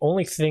them, the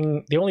only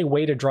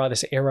way to draw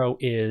this arrow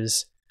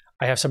is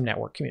I have some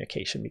network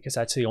communication because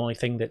that's the only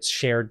thing that's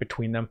shared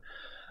between them.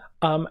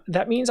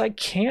 That means I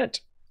can't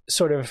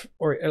sort of,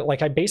 or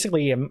like I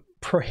basically am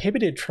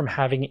prohibited from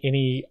having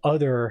any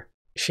other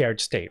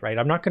shared state, right?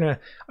 I'm not gonna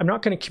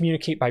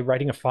communicate by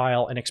writing a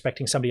file and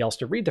expecting somebody else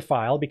to read the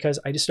file because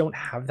I just don't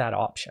have that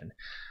option.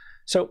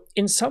 So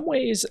in some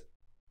ways,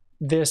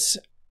 this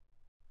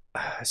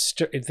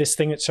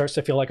thing that starts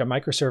to feel like a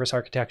microservice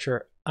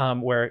architecture,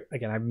 where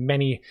again I have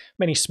many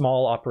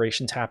small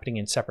operations happening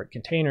in separate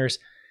containers.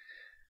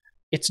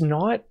 It's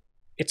not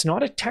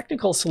a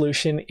technical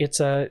solution.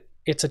 It's a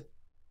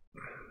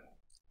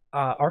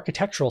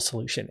architectural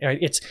solution.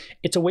 It's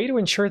a way to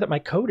ensure that my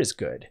code is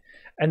good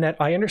and that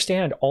I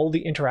understand all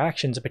the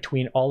interactions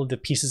between all of the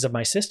pieces of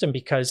my system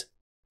because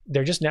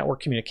they're just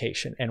network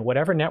communication. And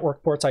whatever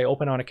network ports I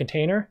open on a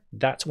container,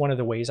 that's one of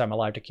the ways I'm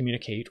allowed to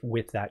communicate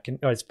with that.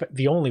 It's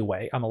the only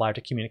way I'm allowed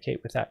to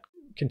communicate with that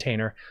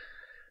container.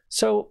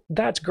 So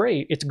that's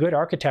great. It's good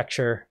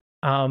architecture.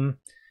 You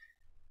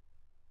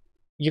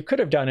could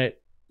have done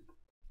it,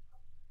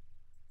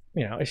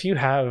 you know, if you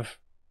have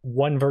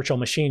one virtual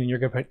machine and you're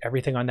going to put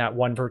everything on that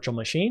one virtual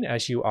machine,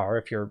 as you are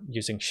if you're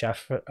using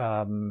Chef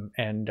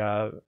and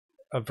a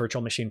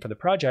virtual machine for the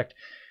project,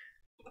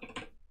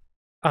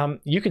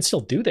 you can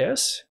still do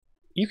this.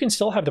 You can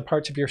still have the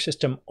parts of your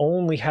system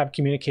only have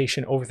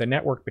communication over the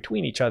network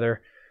between each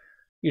other.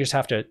 You just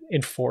have to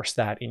enforce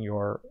that in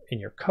your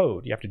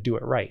code. You have to do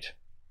it right.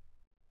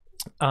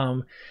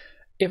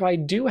 If I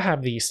do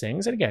have these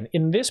things, and again,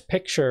 in this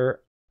picture,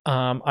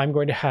 I'm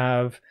going to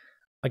have,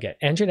 again,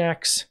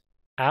 Nginx,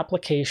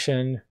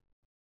 application,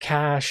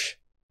 cache,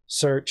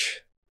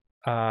 search,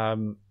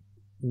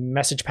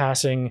 message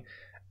passing,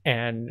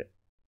 and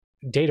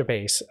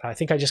database. I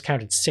think I just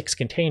counted 6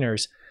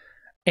 containers,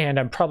 and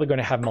I'm probably going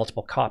to have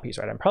multiple copies,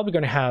 right? I'm probably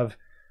going to have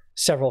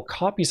several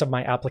copies of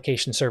my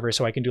application server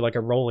so I can do like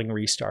a rolling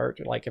restart.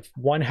 Like if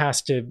one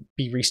has to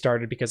be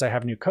restarted because I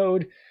have new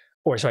code,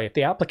 or sorry, if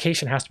the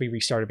application has to be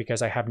restarted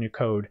because I have new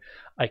code,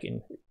 I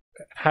can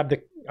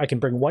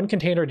bring one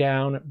container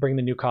down, bring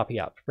the new copy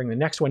up, bring the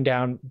next one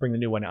down, bring the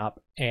new one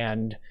up,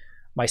 and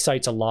my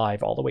site's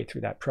alive all the way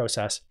through that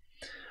process.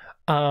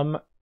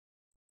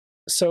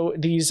 So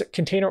these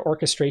container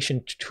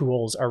orchestration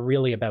tools are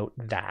really about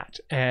that.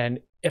 And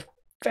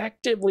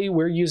effectively,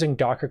 we're using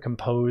Docker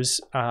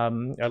Compose,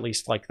 at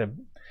least like the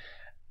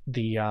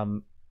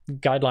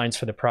guidelines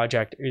for the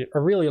project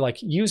are really like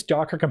use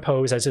Docker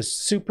Compose as a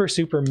super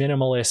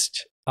minimalist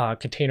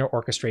container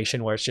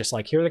orchestration where it's just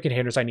like, here are the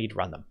containers I need to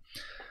run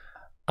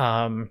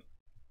them.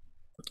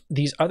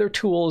 These other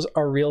tools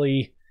are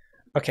really,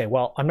 okay,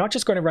 well, I'm not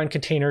just going to run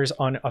containers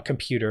on a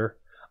computer.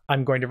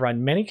 I'm going to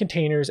run many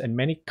containers and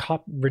many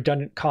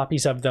redundant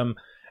copies of them,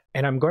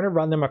 and I'm going to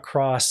run them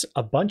across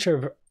a bunch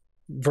of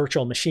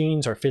virtual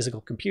machines or physical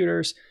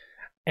computers,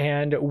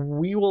 and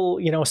we will,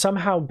 you know,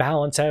 somehow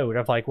balance out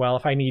of like, well,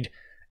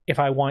 if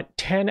I want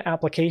 10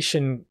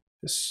 application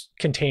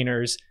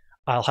containers,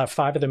 I'll have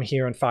 5 of them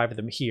here and 5 of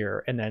them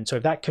here. And then, so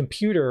if that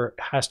computer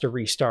has to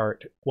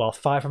restart, well,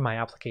 5 of my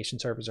application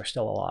servers are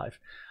still alive.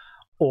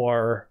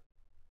 Or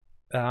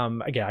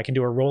again, I can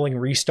do a rolling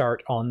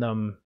restart on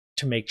them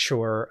to make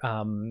sure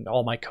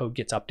all my code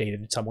gets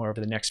updated somewhere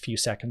over the next few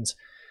seconds.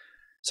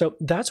 So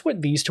that's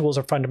what these tools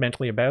are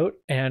fundamentally about.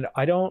 And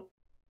I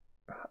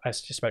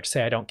was just about to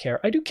say I don't care.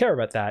 I do care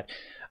about that.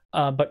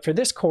 But for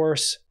this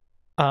course,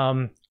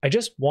 I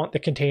just want the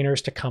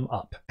containers to come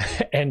up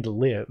and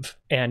live.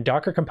 And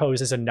Docker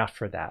Compose is enough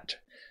for that.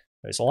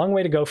 There's a long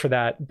way to go for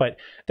that, but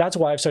that's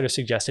why I've sort of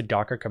suggested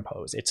Docker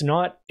Compose. It's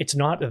not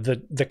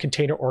the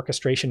container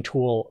orchestration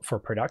tool for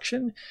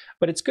production,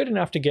 but it's good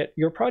enough to get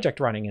your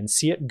project running and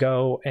see it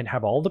go and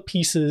have all the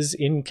pieces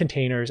in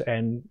containers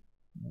and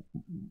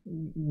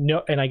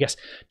I guess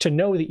to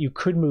know that you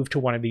could move to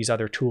one of these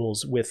other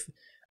tools with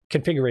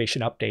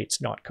configuration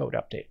updates, not code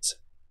updates.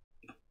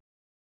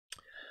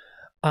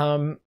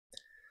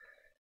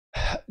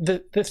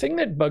 The thing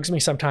that bugs me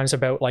sometimes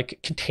about like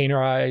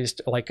containerized,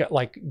 like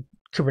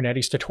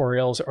Kubernetes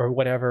tutorials or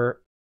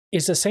whatever,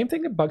 is the same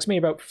thing that bugs me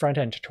about front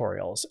end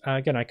tutorials.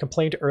 Again, I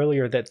complained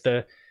earlier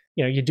that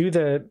you do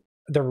the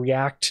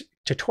React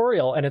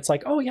tutorial and it's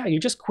like, oh yeah, you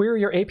just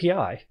query your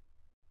API.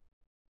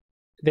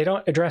 They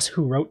don't address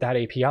who wrote that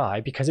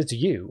API because it's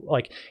you.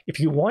 Like, if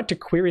you want to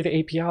query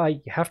the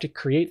API, you have to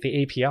create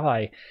the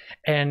API,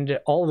 and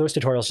all of those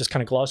tutorials just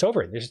kind of gloss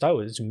over it. They just,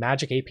 oh, this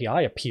magic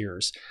API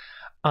appears.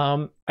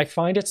 I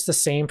find it's the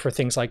same for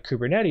things like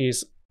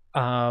Kubernetes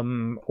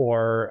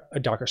or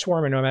a Docker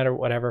Swarm, and no matter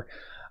whatever,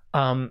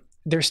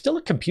 there's still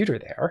a computer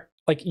there.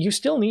 Like, you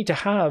still need to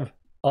have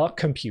a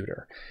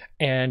computer,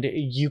 and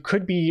you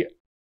could be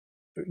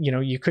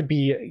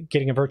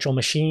getting a virtual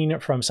machine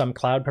from some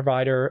cloud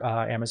provider,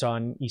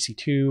 Amazon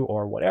EC2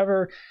 or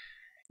whatever.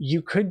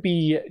 You could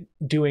be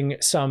doing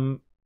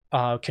some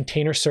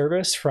container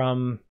service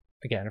from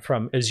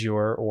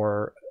Azure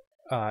or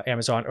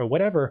Amazon or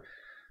whatever,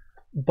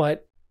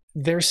 but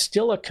there's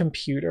still a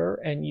computer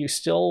and you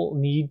still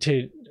need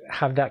to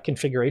have that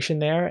configuration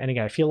there. And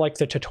again, I feel like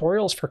the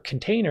tutorials for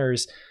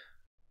containers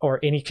or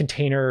any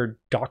container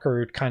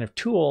Docker kind of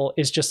tool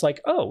is just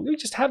like, oh, you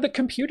just have the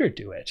computer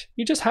do it.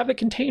 You just have the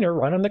container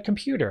run on the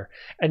computer,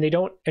 and they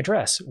don't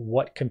address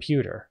what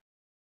computer.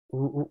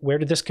 Where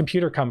did this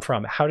computer come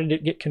from? How did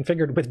it get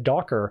configured with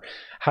Docker?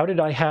 How do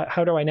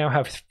I now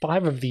have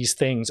 5 of these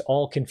things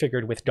all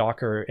configured with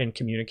Docker and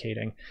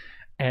communicating?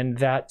 And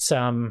that's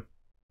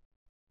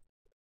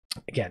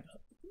again,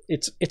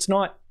 it's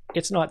not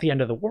the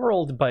end of the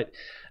world, but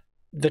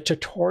the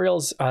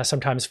tutorials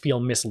sometimes feel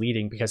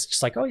misleading because it's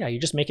just like, oh yeah, you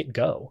just make it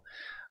go.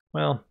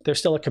 Well, there's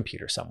still a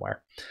computer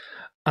somewhere.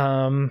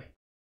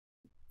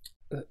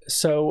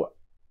 So,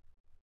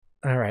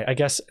 all right, I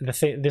guess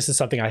this is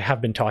something I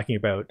have been talking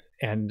about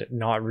and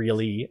not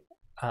really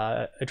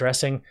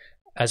addressing,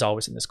 as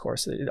always in this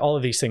course. All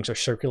of these things are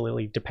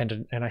circularly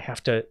dependent, and I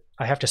have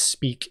to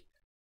speak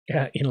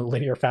in a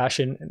linear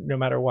fashion no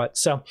matter what.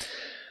 So,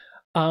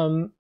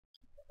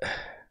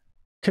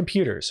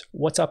 computers,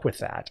 what's up with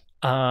that?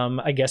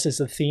 I guess is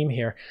the theme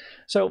here.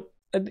 So,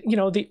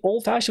 the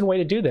old-fashioned way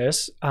to do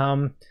this,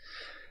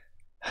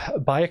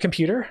 buy a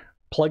computer,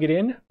 plug it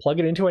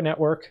into a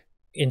network,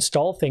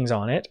 install things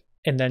on it,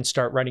 and then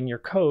start writing your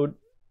code.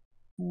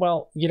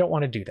 Well, you don't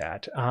want to do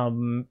that.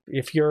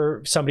 If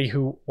you're somebody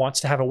who wants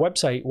to have a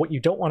website, what you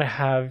don't want to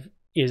have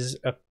is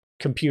a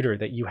computer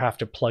that you have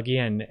to plug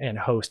in and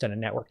host and a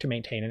network to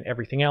maintain and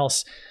everything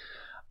else.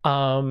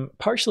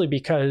 Partially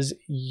because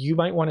you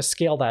might want to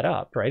scale that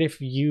up, right? If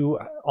you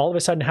all of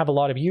a sudden have a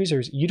lot of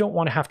users, you don't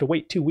want to have to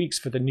wait 2 weeks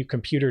for the new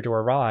computer to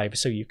arrive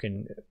so you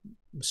can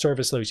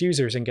service those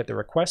users and get the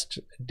request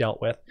dealt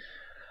with.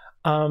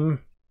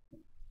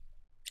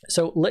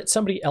 So let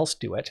somebody else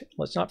do it.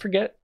 Let's not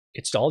forget,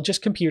 it's all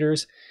just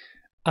computers.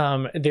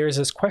 There's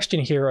this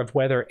question here of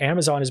whether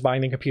Amazon is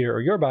buying the computer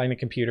or you're buying the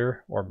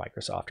computer, or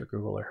Microsoft or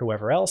Google or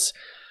whoever else.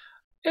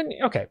 And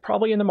okay,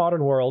 probably in the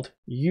modern world,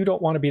 you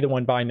don't want to be the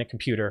one buying the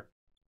computer.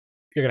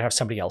 You're going to have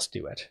somebody else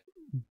do it.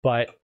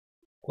 But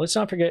let's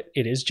not forget,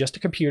 it is just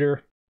a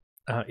computer.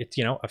 It's,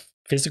 a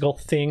physical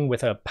thing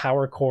with a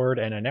power cord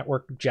and a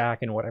network jack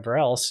and whatever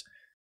else.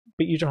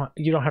 But you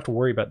don't have to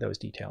worry about those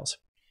details.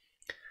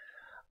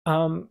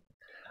 I'm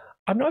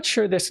not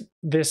sure this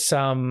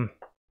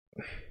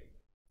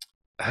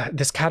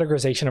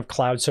categorization of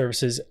cloud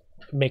services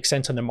makes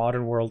sense in the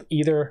modern world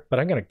either, but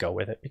I'm going to go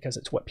with it because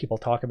it's what people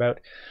talk about.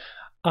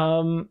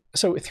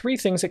 So 3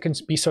 things that can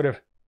be sort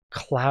of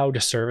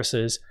cloud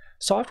services.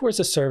 Software as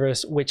a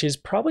service, which is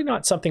probably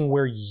not something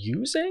we're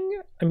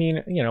using. I mean,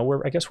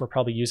 I guess we're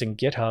probably using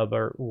GitHub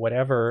or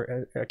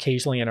whatever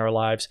occasionally in our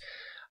lives.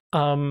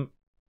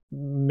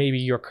 Maybe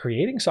you're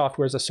creating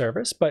software as a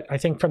service, but I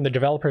think from the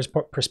developer's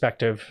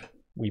perspective,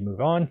 we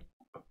move on.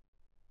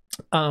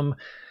 And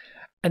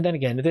then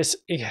again, this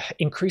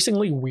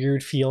increasingly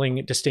weird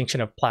feeling distinction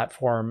of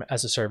platform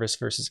as a service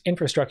versus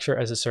infrastructure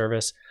as a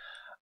service.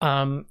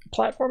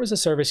 Platform as a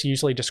service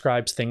usually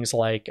describes things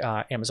like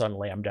Amazon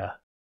Lambda,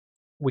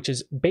 which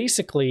is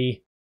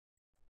basically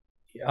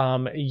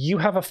you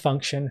have a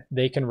function,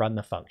 they can run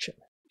the function,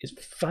 is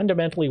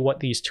fundamentally what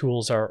these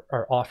tools are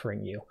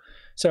offering you.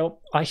 So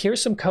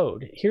here's some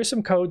code. Here's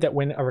some code that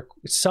when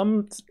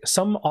some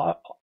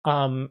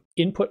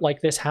input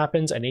like this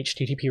happens, an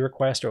HTTP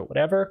request or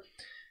whatever,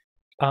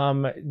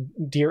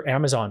 dear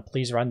Amazon,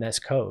 please run this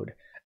code.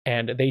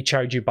 And they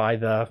charge you by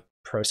the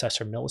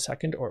processor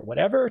millisecond or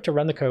whatever to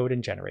run the code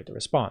and generate the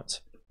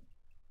response.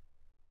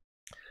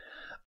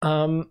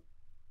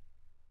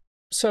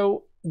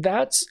 So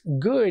that's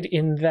good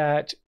in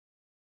that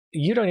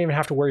you don't even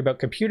have to worry about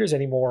computers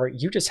anymore.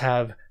 You just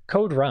have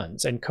code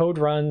runs, and code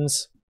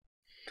runs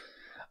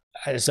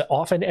as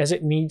often as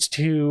it needs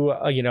to,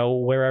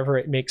 wherever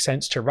it makes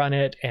sense to run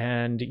it,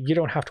 and you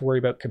don't have to worry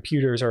about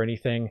computers or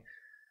anything.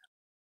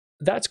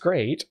 That's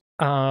great.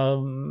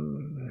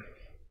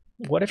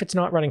 What if it's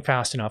not running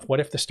fast enough? What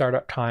if the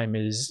startup time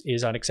is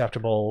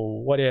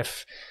unacceptable? What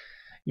if,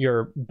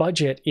 your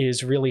budget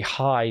is really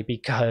high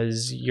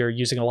because you're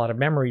using a lot of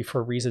memory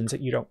for reasons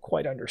that you don't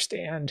quite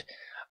understand.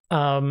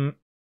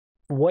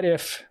 What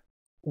if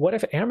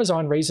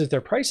Amazon raises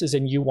their prices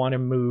and you want to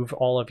move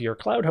all of your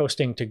cloud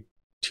hosting to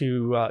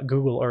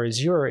Google or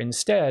Azure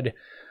instead?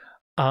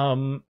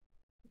 I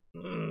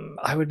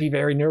would be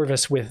very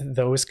nervous with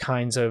those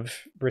kinds of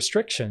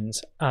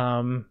restrictions.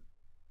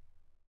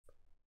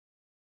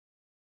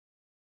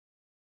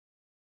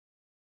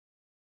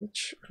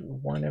 Which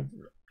one of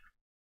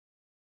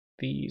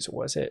these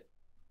was it?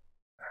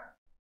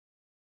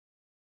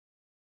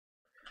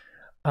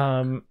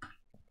 Yeah,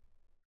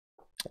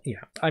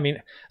 I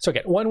mean, so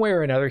again, one way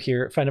or another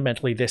here,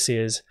 fundamentally, this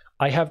is,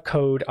 I have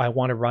code, I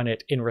want to run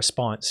it in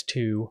response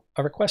to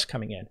a request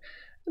coming in.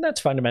 And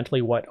that's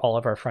fundamentally what all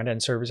of our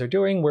front-end servers are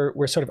doing.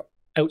 We're sort of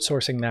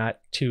outsourcing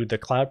that to the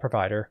cloud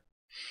provider.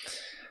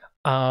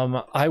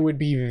 I would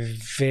be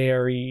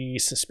very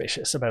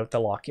suspicious about the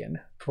lock-in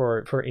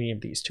for any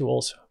of these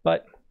tools,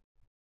 but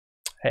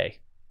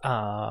hey,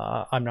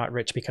 I'm not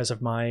rich because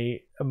of my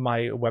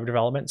web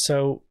development,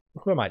 so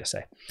who am I to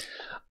say?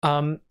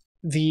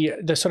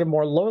 The sort of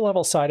more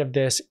low-level side of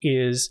this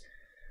is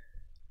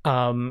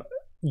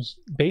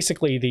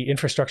basically the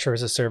infrastructure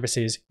as a service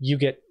is you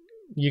get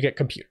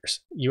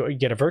computers. You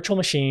get a virtual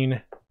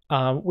machine,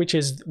 which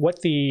is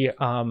what the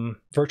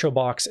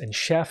VirtualBox and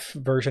Chef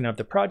version of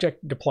the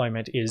project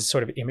deployment is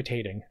sort of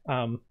imitating.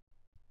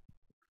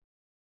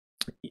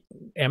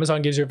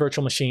 Amazon gives you a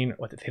virtual machine.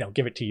 Well, they don't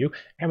give it to you.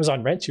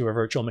 Amazon rents you a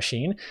virtual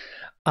machine.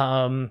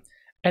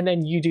 And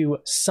then you do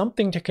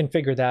something to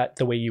configure that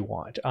the way you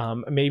want.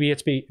 Maybe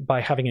it's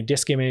by having a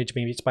disk image.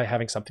 Maybe it's by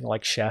having something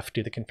like Chef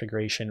do the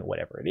configuration,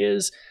 whatever it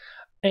is.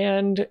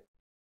 And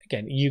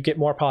again, you get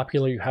more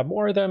popular, you have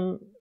more of them.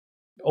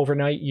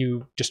 Overnight,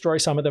 you destroy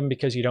some of them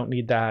because you don't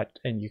need that,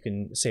 and you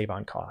can save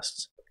on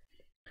costs.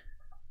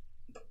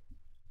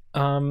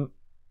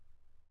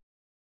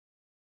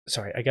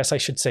 Sorry, I guess I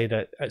should say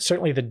that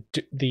certainly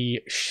the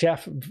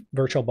Chef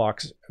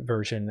VirtualBox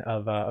version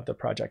of the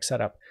project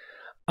setup.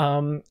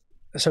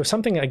 So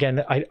something,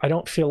 again, I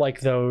don't feel like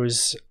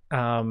those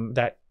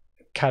that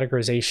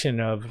categorization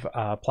of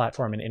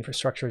platform and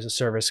infrastructure as a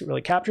service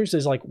really captures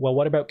is like, well,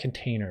 what about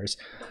containers?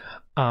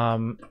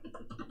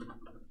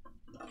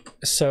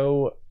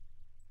 So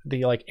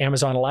the like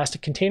Amazon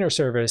Elastic Container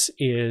Service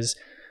is,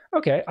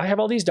 okay, I have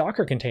all these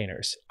Docker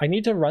containers. I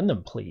need to run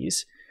them,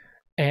 please.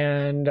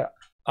 And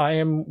I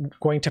am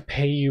going to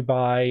pay you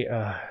by,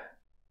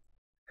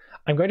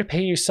 I'm going to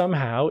pay you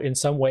somehow in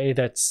some way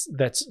that's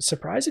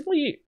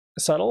surprisingly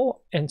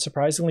subtle and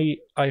surprisingly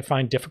I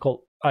find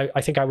difficult.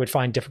 I think I would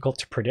find difficult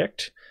to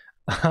predict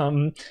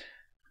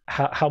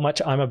how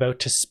much I'm about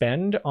to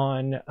spend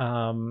on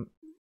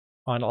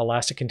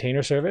Elastic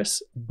Container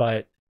Service,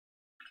 but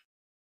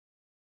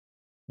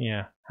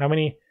yeah, how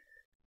many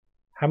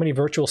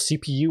virtual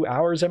CPU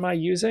hours am I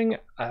using?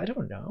 I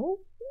don't know.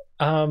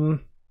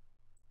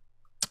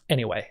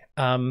 Anyway,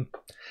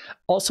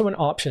 also an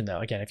option though,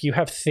 again, if you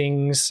have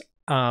things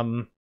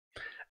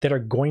that are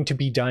going to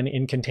be done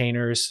in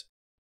containers,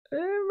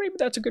 maybe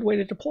that's a good way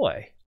to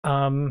deploy.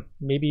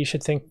 Maybe you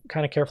should think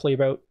kind of carefully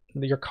about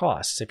your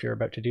costs if you're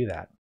about to do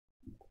that.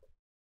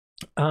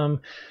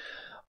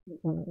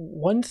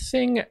 One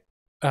thing,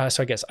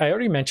 so I guess I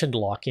already mentioned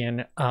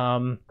lock-in.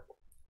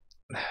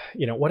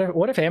 You know,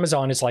 what if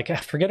Amazon is like,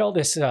 forget all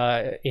this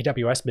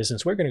AWS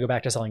business, we're going to go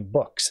back to selling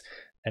books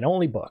and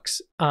only books.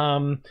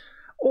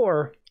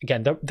 Or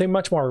again, the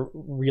much more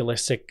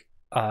realistic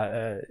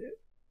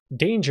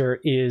danger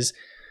is,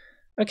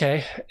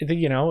 okay,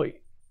 you know,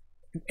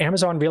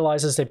 Amazon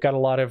realizes they've got a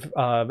lot of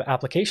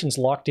applications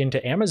locked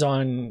into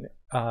Amazon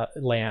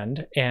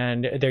land,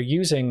 and they're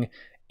using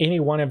any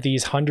one of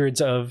these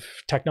hundreds of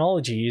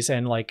technologies,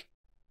 and like,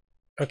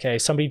 okay,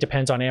 somebody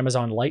depends on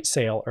Amazon Light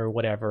Sale or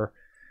whatever.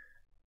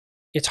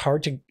 It's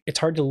hard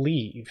to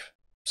leave.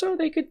 So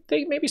they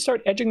maybe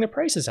start edging the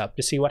prices up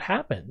to see what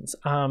happens.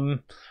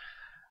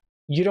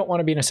 You don't want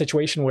to be in a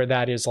situation where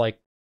that is like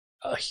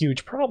a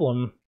huge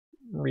problem,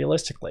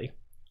 realistically.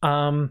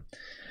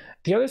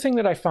 The other thing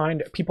that I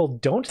find people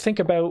don't think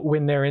about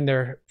when they're in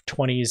their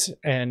 20s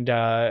and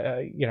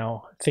you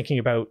know, thinking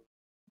about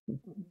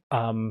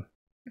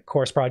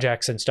course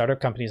projects and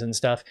startup companies and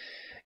stuff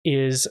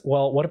is,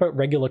 well, what about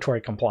regulatory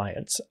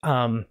compliance?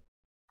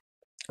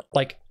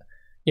 Like,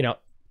 you know,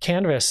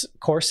 Canvas,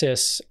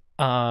 Courses,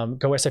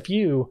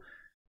 GoSFU,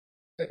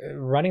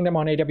 running them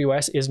on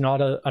AWS is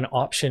not an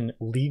option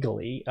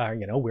legally.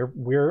 You know,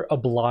 we're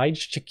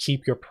obliged to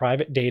keep your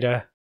private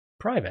data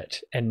private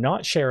and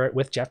not share it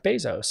with Jeff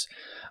Bezos.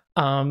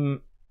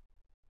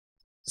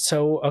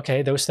 So,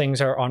 okay, those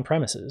things are on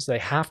premises. They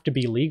have to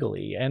be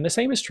legally. And the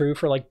same is true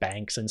for like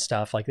banks and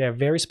stuff. Like they have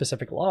very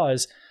specific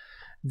laws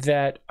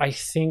that I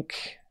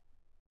think,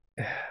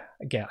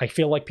 again, I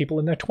feel like people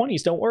in their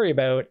 20s don't worry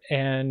about,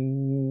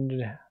 and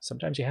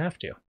sometimes you have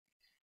to.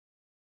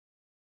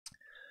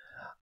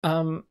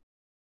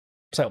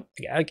 So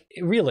yeah, like,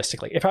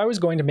 realistically, if I was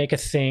going to make a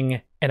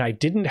thing and I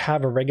didn't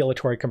have a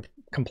regulatory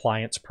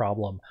compliance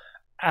problem,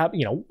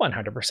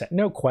 100%,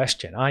 no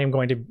question. I am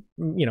going to,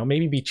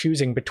 maybe be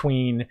choosing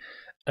between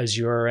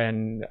Azure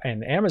and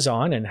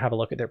Amazon and have a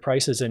look at their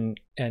prices and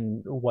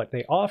what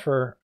they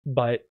offer.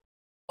 But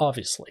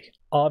obviously,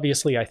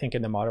 I think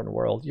in the modern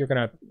world, you're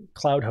going to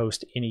cloud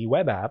host any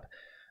web app,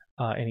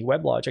 any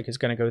WebLogic is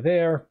going to go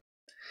there.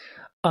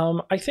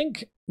 I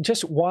think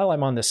just while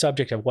I'm on the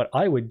subject of what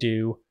I would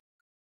do,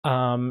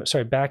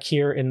 back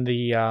here in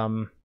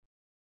the,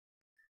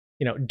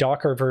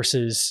 Docker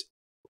versus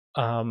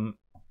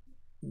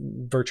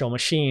virtual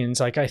machines,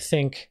 like I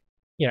think,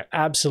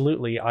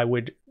 absolutely I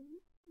would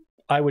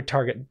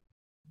target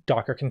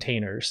Docker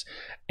containers.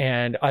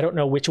 And I don't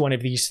know which one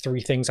of these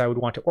three things I would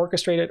want to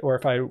orchestrate it, or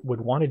if I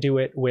would want to do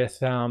it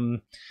with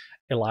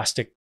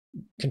Elastic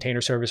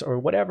Container Service or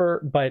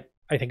whatever, but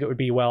I think it would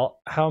be, well,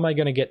 how am I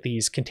going to get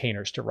these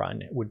containers to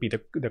run would be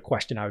the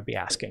question I would be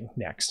asking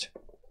next.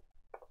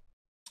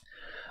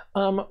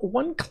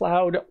 One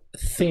cloud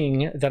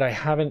thing that I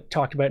haven't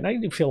talked about, and I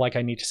do feel like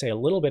I need to say a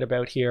little bit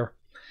about here,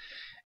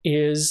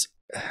 is,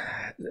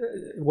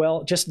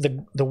 well, just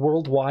the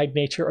worldwide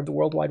nature of the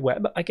World Wide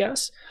Web, I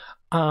guess.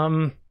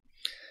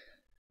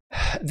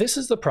 This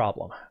is the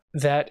problem,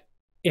 that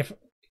if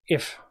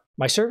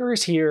my server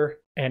is here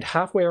and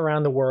halfway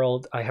around the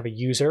world I have a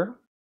user,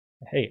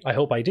 hey, I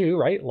hope I do,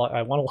 right?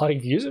 I want a lot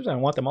of users. I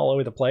want them all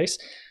over the place.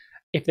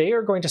 If they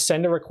are going to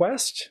send a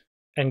request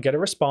and get a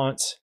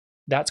response,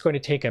 that's going to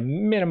take a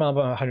minimum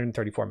of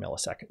 134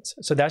 milliseconds.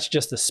 So that's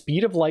just the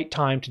speed of light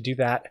time to do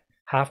that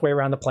halfway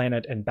around the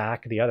planet and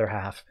back the other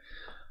half.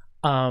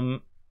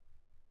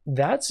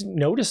 That's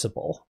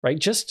noticeable, right?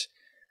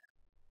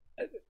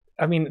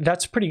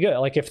 That's pretty good.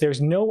 Like if there's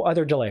no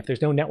other delay, if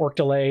there's no network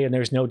delay and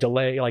there's no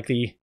delay, like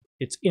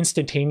it's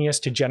instantaneous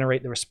to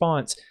generate the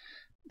response,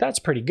 that's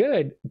pretty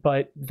good,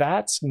 but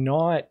that's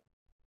not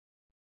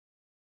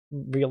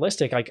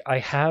realistic. Like I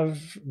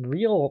have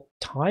real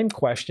time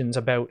questions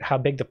about how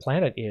big the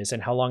planet is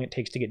and how long it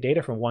takes to get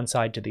data from one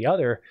side to the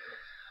other.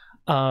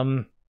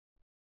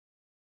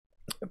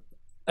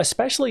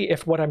 Especially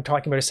if what I'm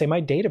talking about is, say,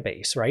 my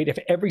database, right? If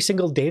every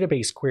single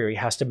database query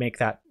has to make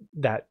that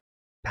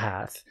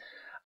path,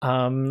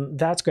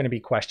 that's going to be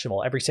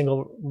questionable. Every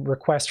single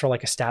request for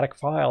like a static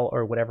file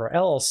or whatever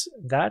else,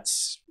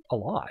 that's a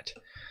lot.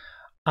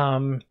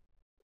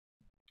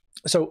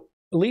 So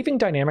leaving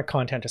dynamic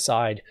content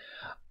aside,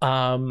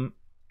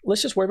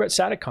 let's just worry about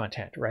static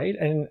content, right?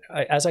 And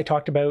as I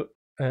talked about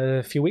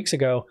a few weeks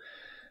ago,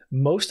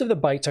 most of the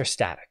bytes are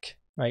static,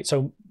 right?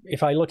 So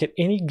if I look at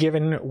any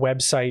given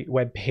website,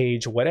 web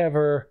page,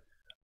 whatever,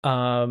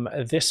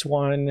 this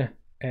one,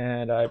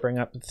 and I bring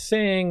up the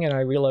thing and I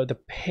reload the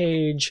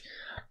page,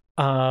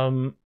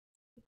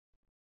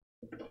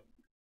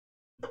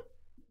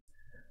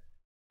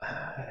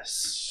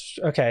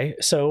 okay,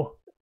 so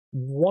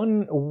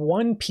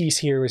one piece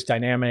here is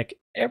dynamic.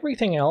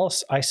 Everything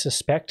else I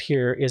suspect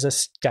here is a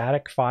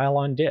static file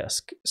on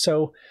disk.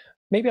 So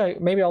maybe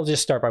I'll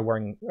just start by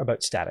worrying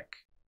about static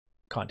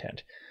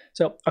content.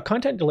 So a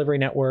content delivery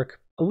network,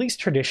 at least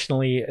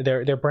traditionally,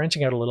 they're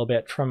branching out a little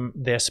bit from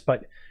this,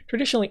 but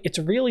traditionally it's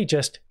really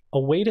just a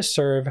way to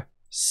serve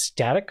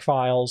static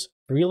files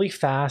really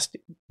fast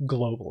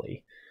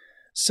globally.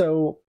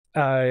 So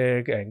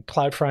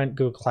CloudFront,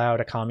 Google Cloud,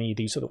 Akami,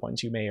 these are the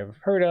ones you may have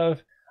heard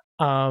of.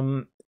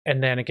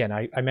 And then again,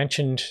 I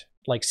mentioned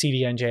like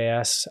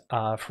CDN.js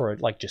for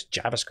like just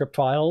JavaScript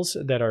files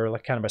that are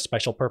like kind of a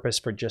special purpose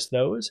for just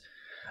those.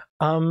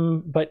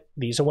 But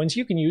these are ones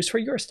you can use for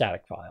your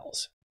static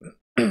files.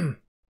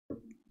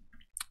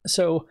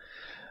 So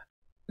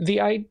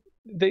the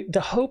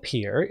hope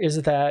here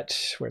is that,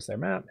 where's their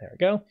map? There we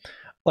go.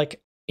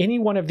 Like any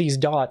one of these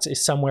dots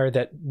is somewhere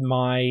that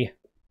my,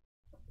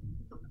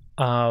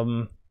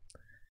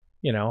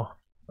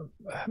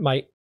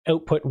 my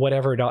output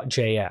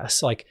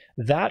whatever.js, like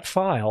that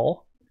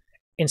file,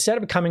 instead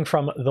of coming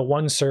from the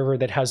one server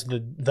that has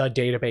the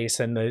database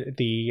and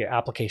the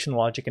application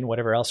logic and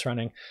whatever else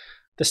running,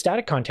 the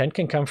static content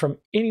can come from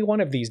any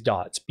one of these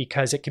dots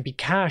because it can be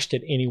cached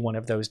at any one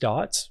of those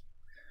dots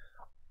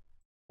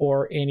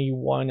or any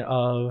one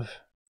of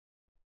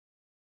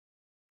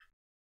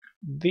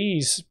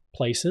these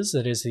places.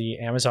 That is the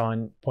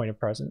Amazon point of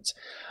presence.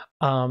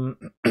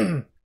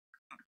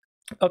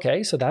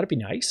 Okay, so that'd be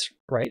nice,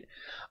 right?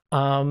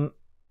 And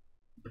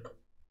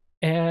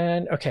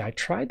okay, I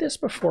tried this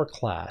before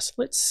class.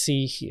 Let's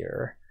see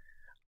here.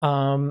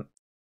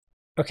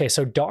 Okay,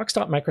 so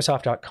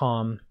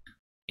docs.microsoft.com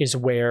is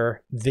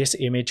where this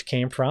image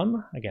came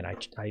from. Again,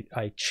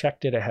 I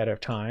checked it ahead of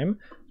time.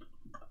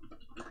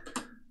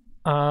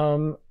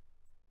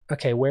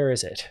 Okay, where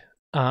is it?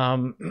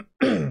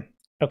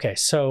 Okay,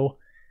 so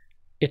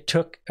it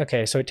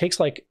takes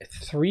like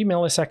 3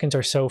 milliseconds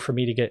or so for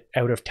me to get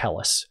out of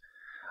TELUS.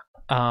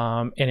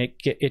 And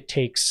it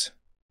takes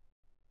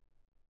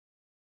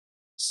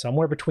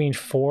somewhere between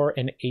 4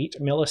 and 8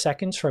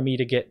 milliseconds for me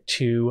to get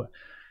to,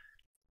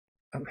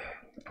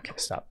 okay,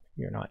 stop,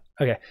 you're not,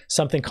 okay,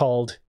 something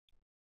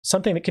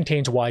that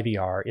contains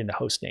YVR in the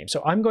host name.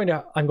 So I'm going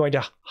to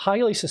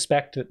highly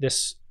suspect that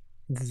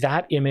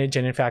that image,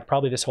 and in fact,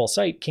 probably this whole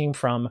site, came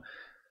from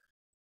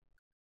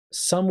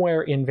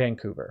somewhere in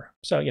Vancouver.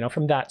 So, you know,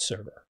 from that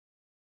server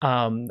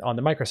on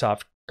the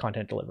Microsoft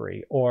content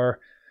delivery. Or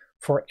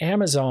for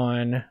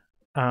Amazon,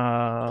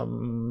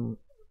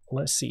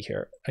 let's see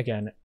here.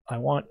 Again, I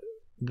want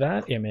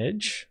that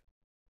image.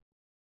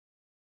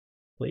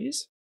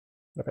 Please?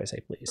 What if I say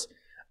please?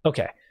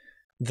 Okay,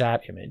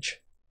 that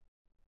image.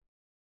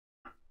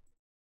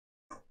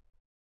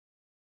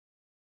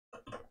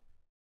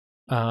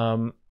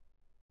 No,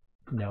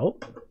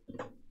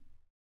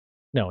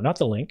 not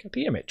the link,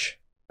 the image.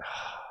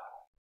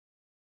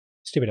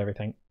 Stupid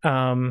everything.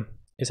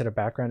 Is it a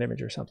background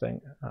image or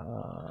something?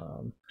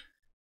 A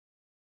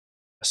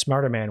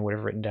smarter man would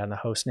have written down the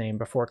host name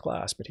before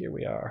class, but here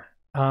we are.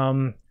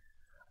 I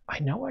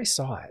know I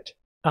saw it.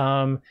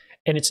 And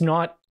it's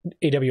not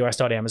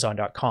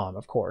aws.amazon.com,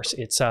 of course.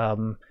 It's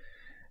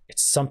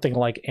something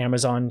like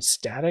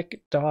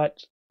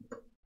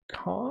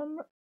amazonstatic.com.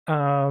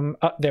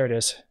 There it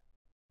is.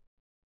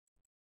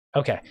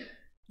 Okay.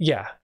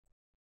 Yeah.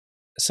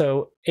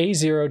 So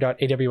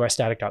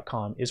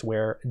a0.awsstatic.com is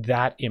where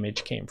that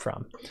image came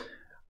from.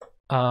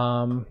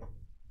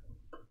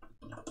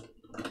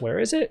 Where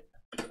is it?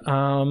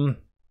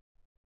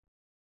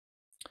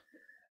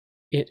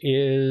 It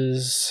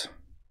is,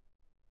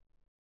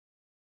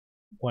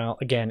 well,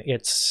 again,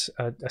 it's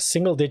a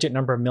single digit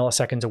number of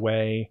milliseconds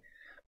away,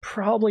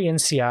 probably in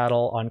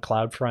Seattle on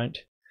CloudFront.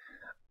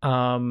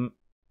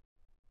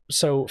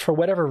 So for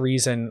whatever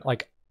reason,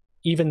 like,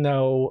 even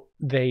though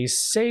they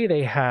say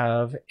they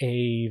have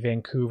a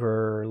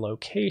Vancouver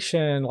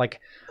location,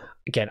 like,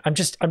 again, I'm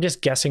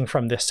just guessing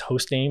from this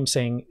host name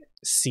saying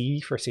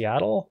C for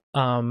Seattle.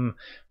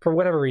 For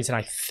whatever reason,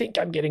 I think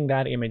I'm getting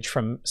that image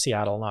from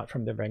Seattle, not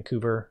from the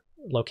Vancouver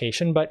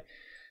location, but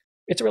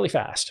it's really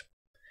fast.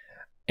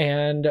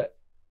 And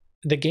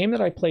the game that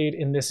I played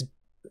in this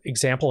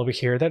example over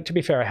here, that, to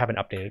be fair, I haven't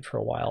updated for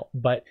a while,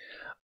 but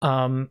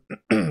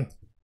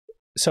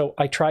so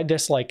I tried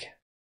this like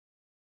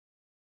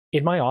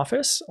in my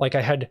office. Like,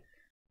 I had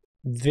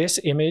this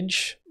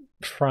image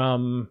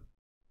from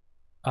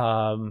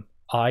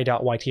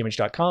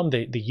i.ytimage.com,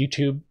 the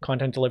YouTube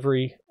content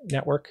delivery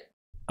network.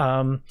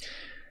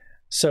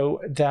 So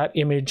that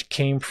image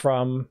came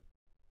from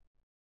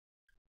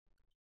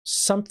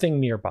something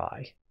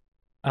nearby,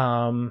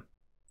 from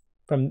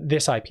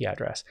this IP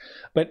address.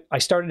 But I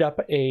started up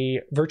a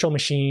virtual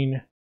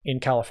machine in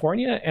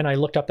California, and I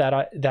looked up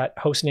that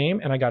host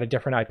name, and I got a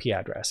different IP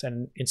address.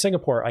 And in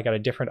Singapore, I got a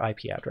different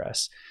IP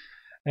address.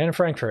 And in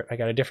Frankfurt, I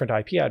got a different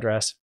IP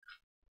address.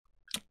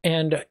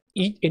 And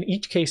in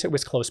each case, it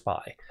was close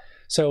by.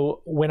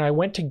 So when I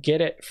went to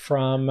get it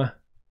from,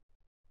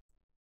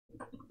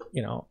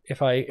 you know,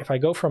 if I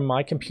go from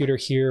my computer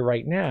here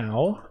right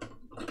now,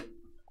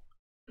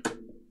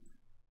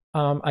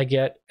 I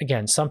get,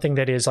 again, something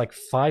that is like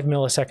 5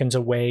 milliseconds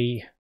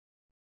away.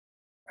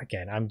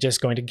 Again, I'm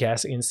just going to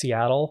guess in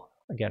Seattle,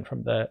 again,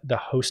 from the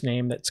host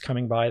name that's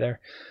coming by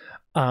there,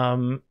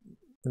 and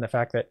the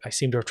fact that I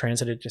seem to have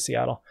transited to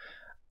Seattle.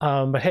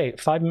 But hey,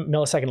 5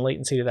 millisecond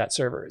latency to that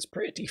server is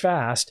pretty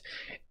fast.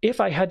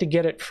 If I had to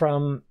get it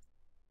from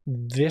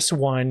this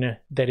one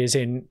that is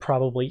in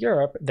probably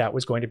Europe, that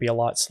was going to be a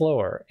lot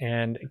slower.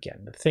 And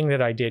again, the thing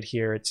that I did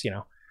here, it's, you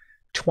know,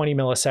 20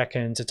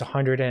 milliseconds, it's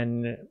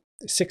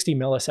 160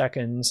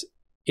 milliseconds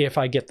if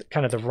I get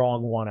kind of the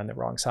wrong one on the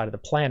wrong side of the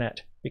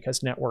planet,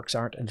 because networks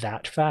aren't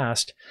that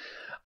fast.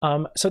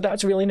 So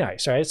that's really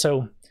nice, right?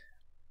 So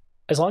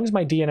as long as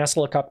my DNS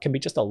lookup can be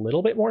just a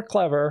little bit more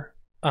clever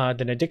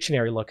than a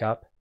dictionary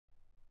lookup,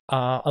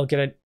 I'll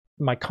get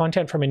my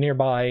content from a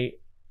nearby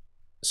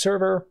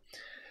server.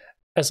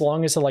 As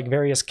long as the like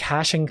various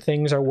caching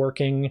things are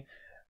working,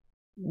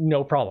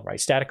 no problem,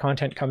 right? Static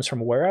content comes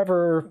from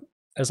wherever.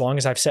 As long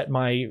as I've set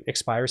my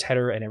expires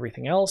header and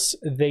everything else,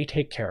 they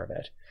take care of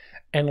it.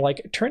 And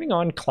like turning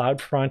on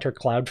CloudFront or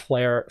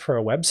Cloudflare for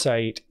a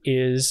website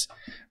is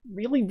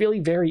really, really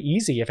very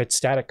easy if it's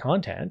static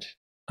content.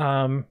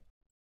 And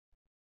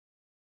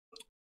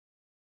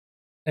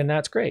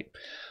that's great.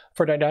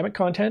 For dynamic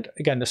content,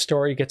 again, the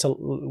story gets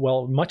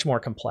much more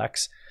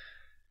complex.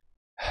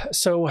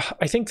 So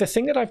I think the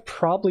thing that I've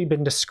probably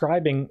been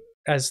describing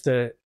as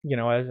I've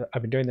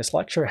been doing this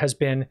lecture has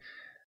been,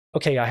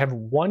 okay, I have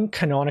one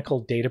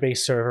canonical database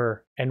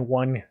server and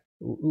one,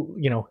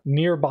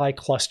 nearby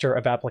cluster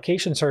of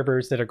application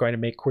servers that are going to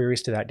make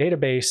queries to that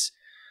database,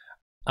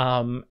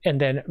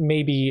 and then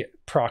maybe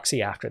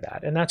proxy after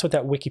that. And that's what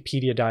that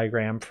Wikipedia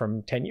diagram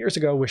from 10 years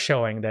ago was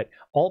showing, that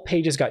all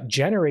pages got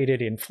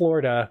generated in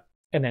Florida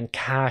and then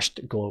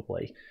cached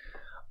globally.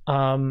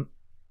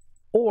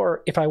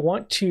 Or if I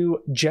want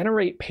to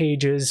generate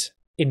pages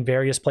in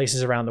various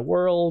places around the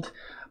world,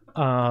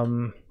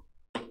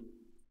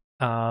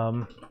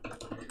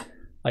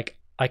 like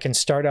I can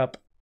start up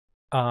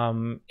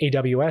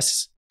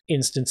AWS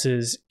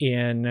instances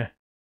in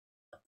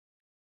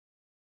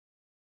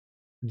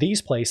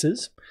these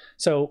places.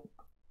 So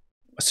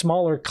a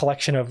smaller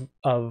collection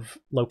of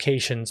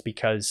locations,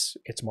 because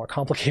it's more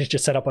complicated to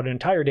set up an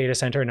entire data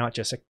center, not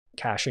just a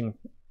caching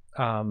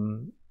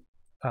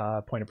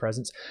point of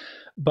presence.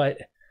 But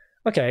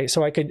okay,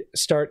 so I could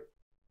start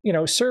you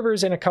know,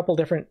 servers in a couple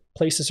different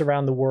places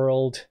around the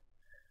world.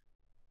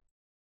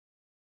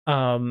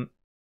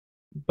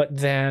 But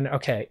then,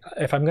 okay,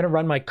 if I'm going to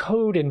run my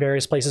code in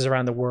various places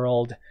around the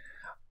world,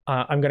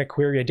 I'm going to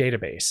query a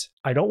database.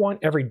 I don't want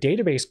every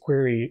database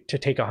query to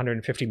take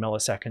 150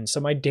 milliseconds,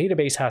 so my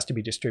database has to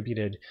be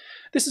distributed.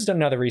 This is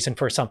another reason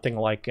for something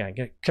like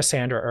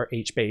Cassandra or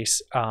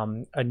HBase,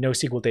 a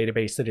NoSQL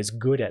database that is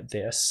good at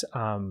this,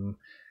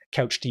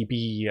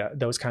 CouchDB,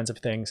 those kinds of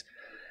things.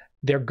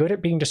 They're good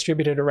at being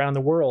distributed around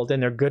the world,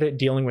 and they're good at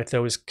dealing with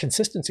those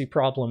consistency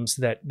problems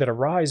that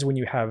arise when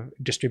you have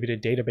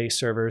distributed database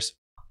servers.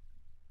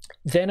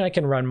 Then I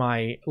can run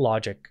my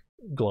logic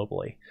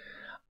globally.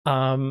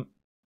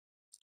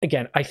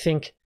 Again, I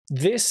think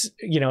this,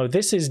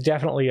 this is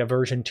definitely a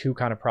version 2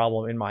 kind of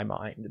problem in my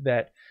mind,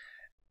 that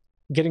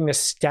getting the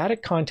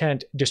static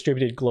content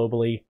distributed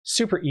globally,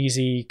 super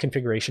easy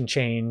configuration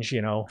change,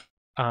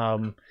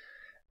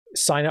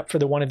 sign up for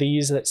the one of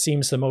these that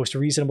seems the most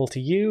reasonable to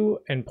you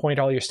and point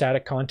all your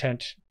static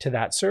content to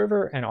that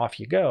server and off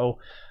you go.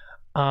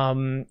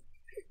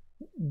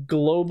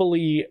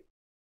 Globally,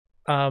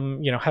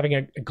 having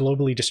a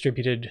globally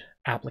distributed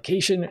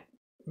application,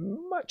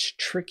 much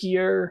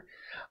trickier.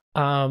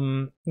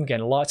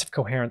 Again, lots of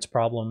coherence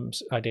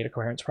problems, data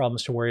coherence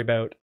problems to worry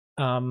about,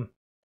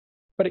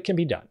 but it can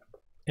be done.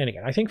 And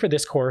again, I think for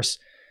this course,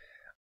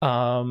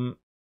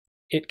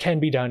 it can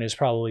be done is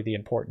probably the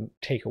important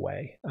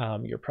takeaway.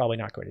 You're probably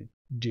not going to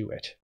do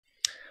it.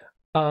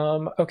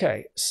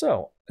 Okay,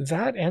 so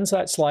that ends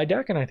that slide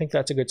deck, and I think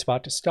that's a good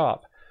spot to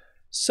stop.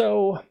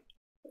 So,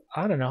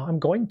 I don't know, I'm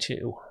going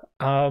to.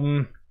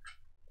 I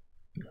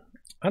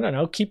don't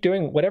know, keep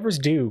doing whatever's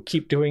due,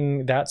 keep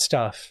doing that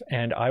stuff,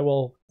 and I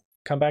will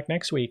come back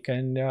next week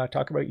and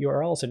talk about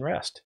URLs and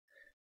REST.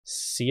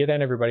 See you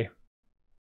then, everybody.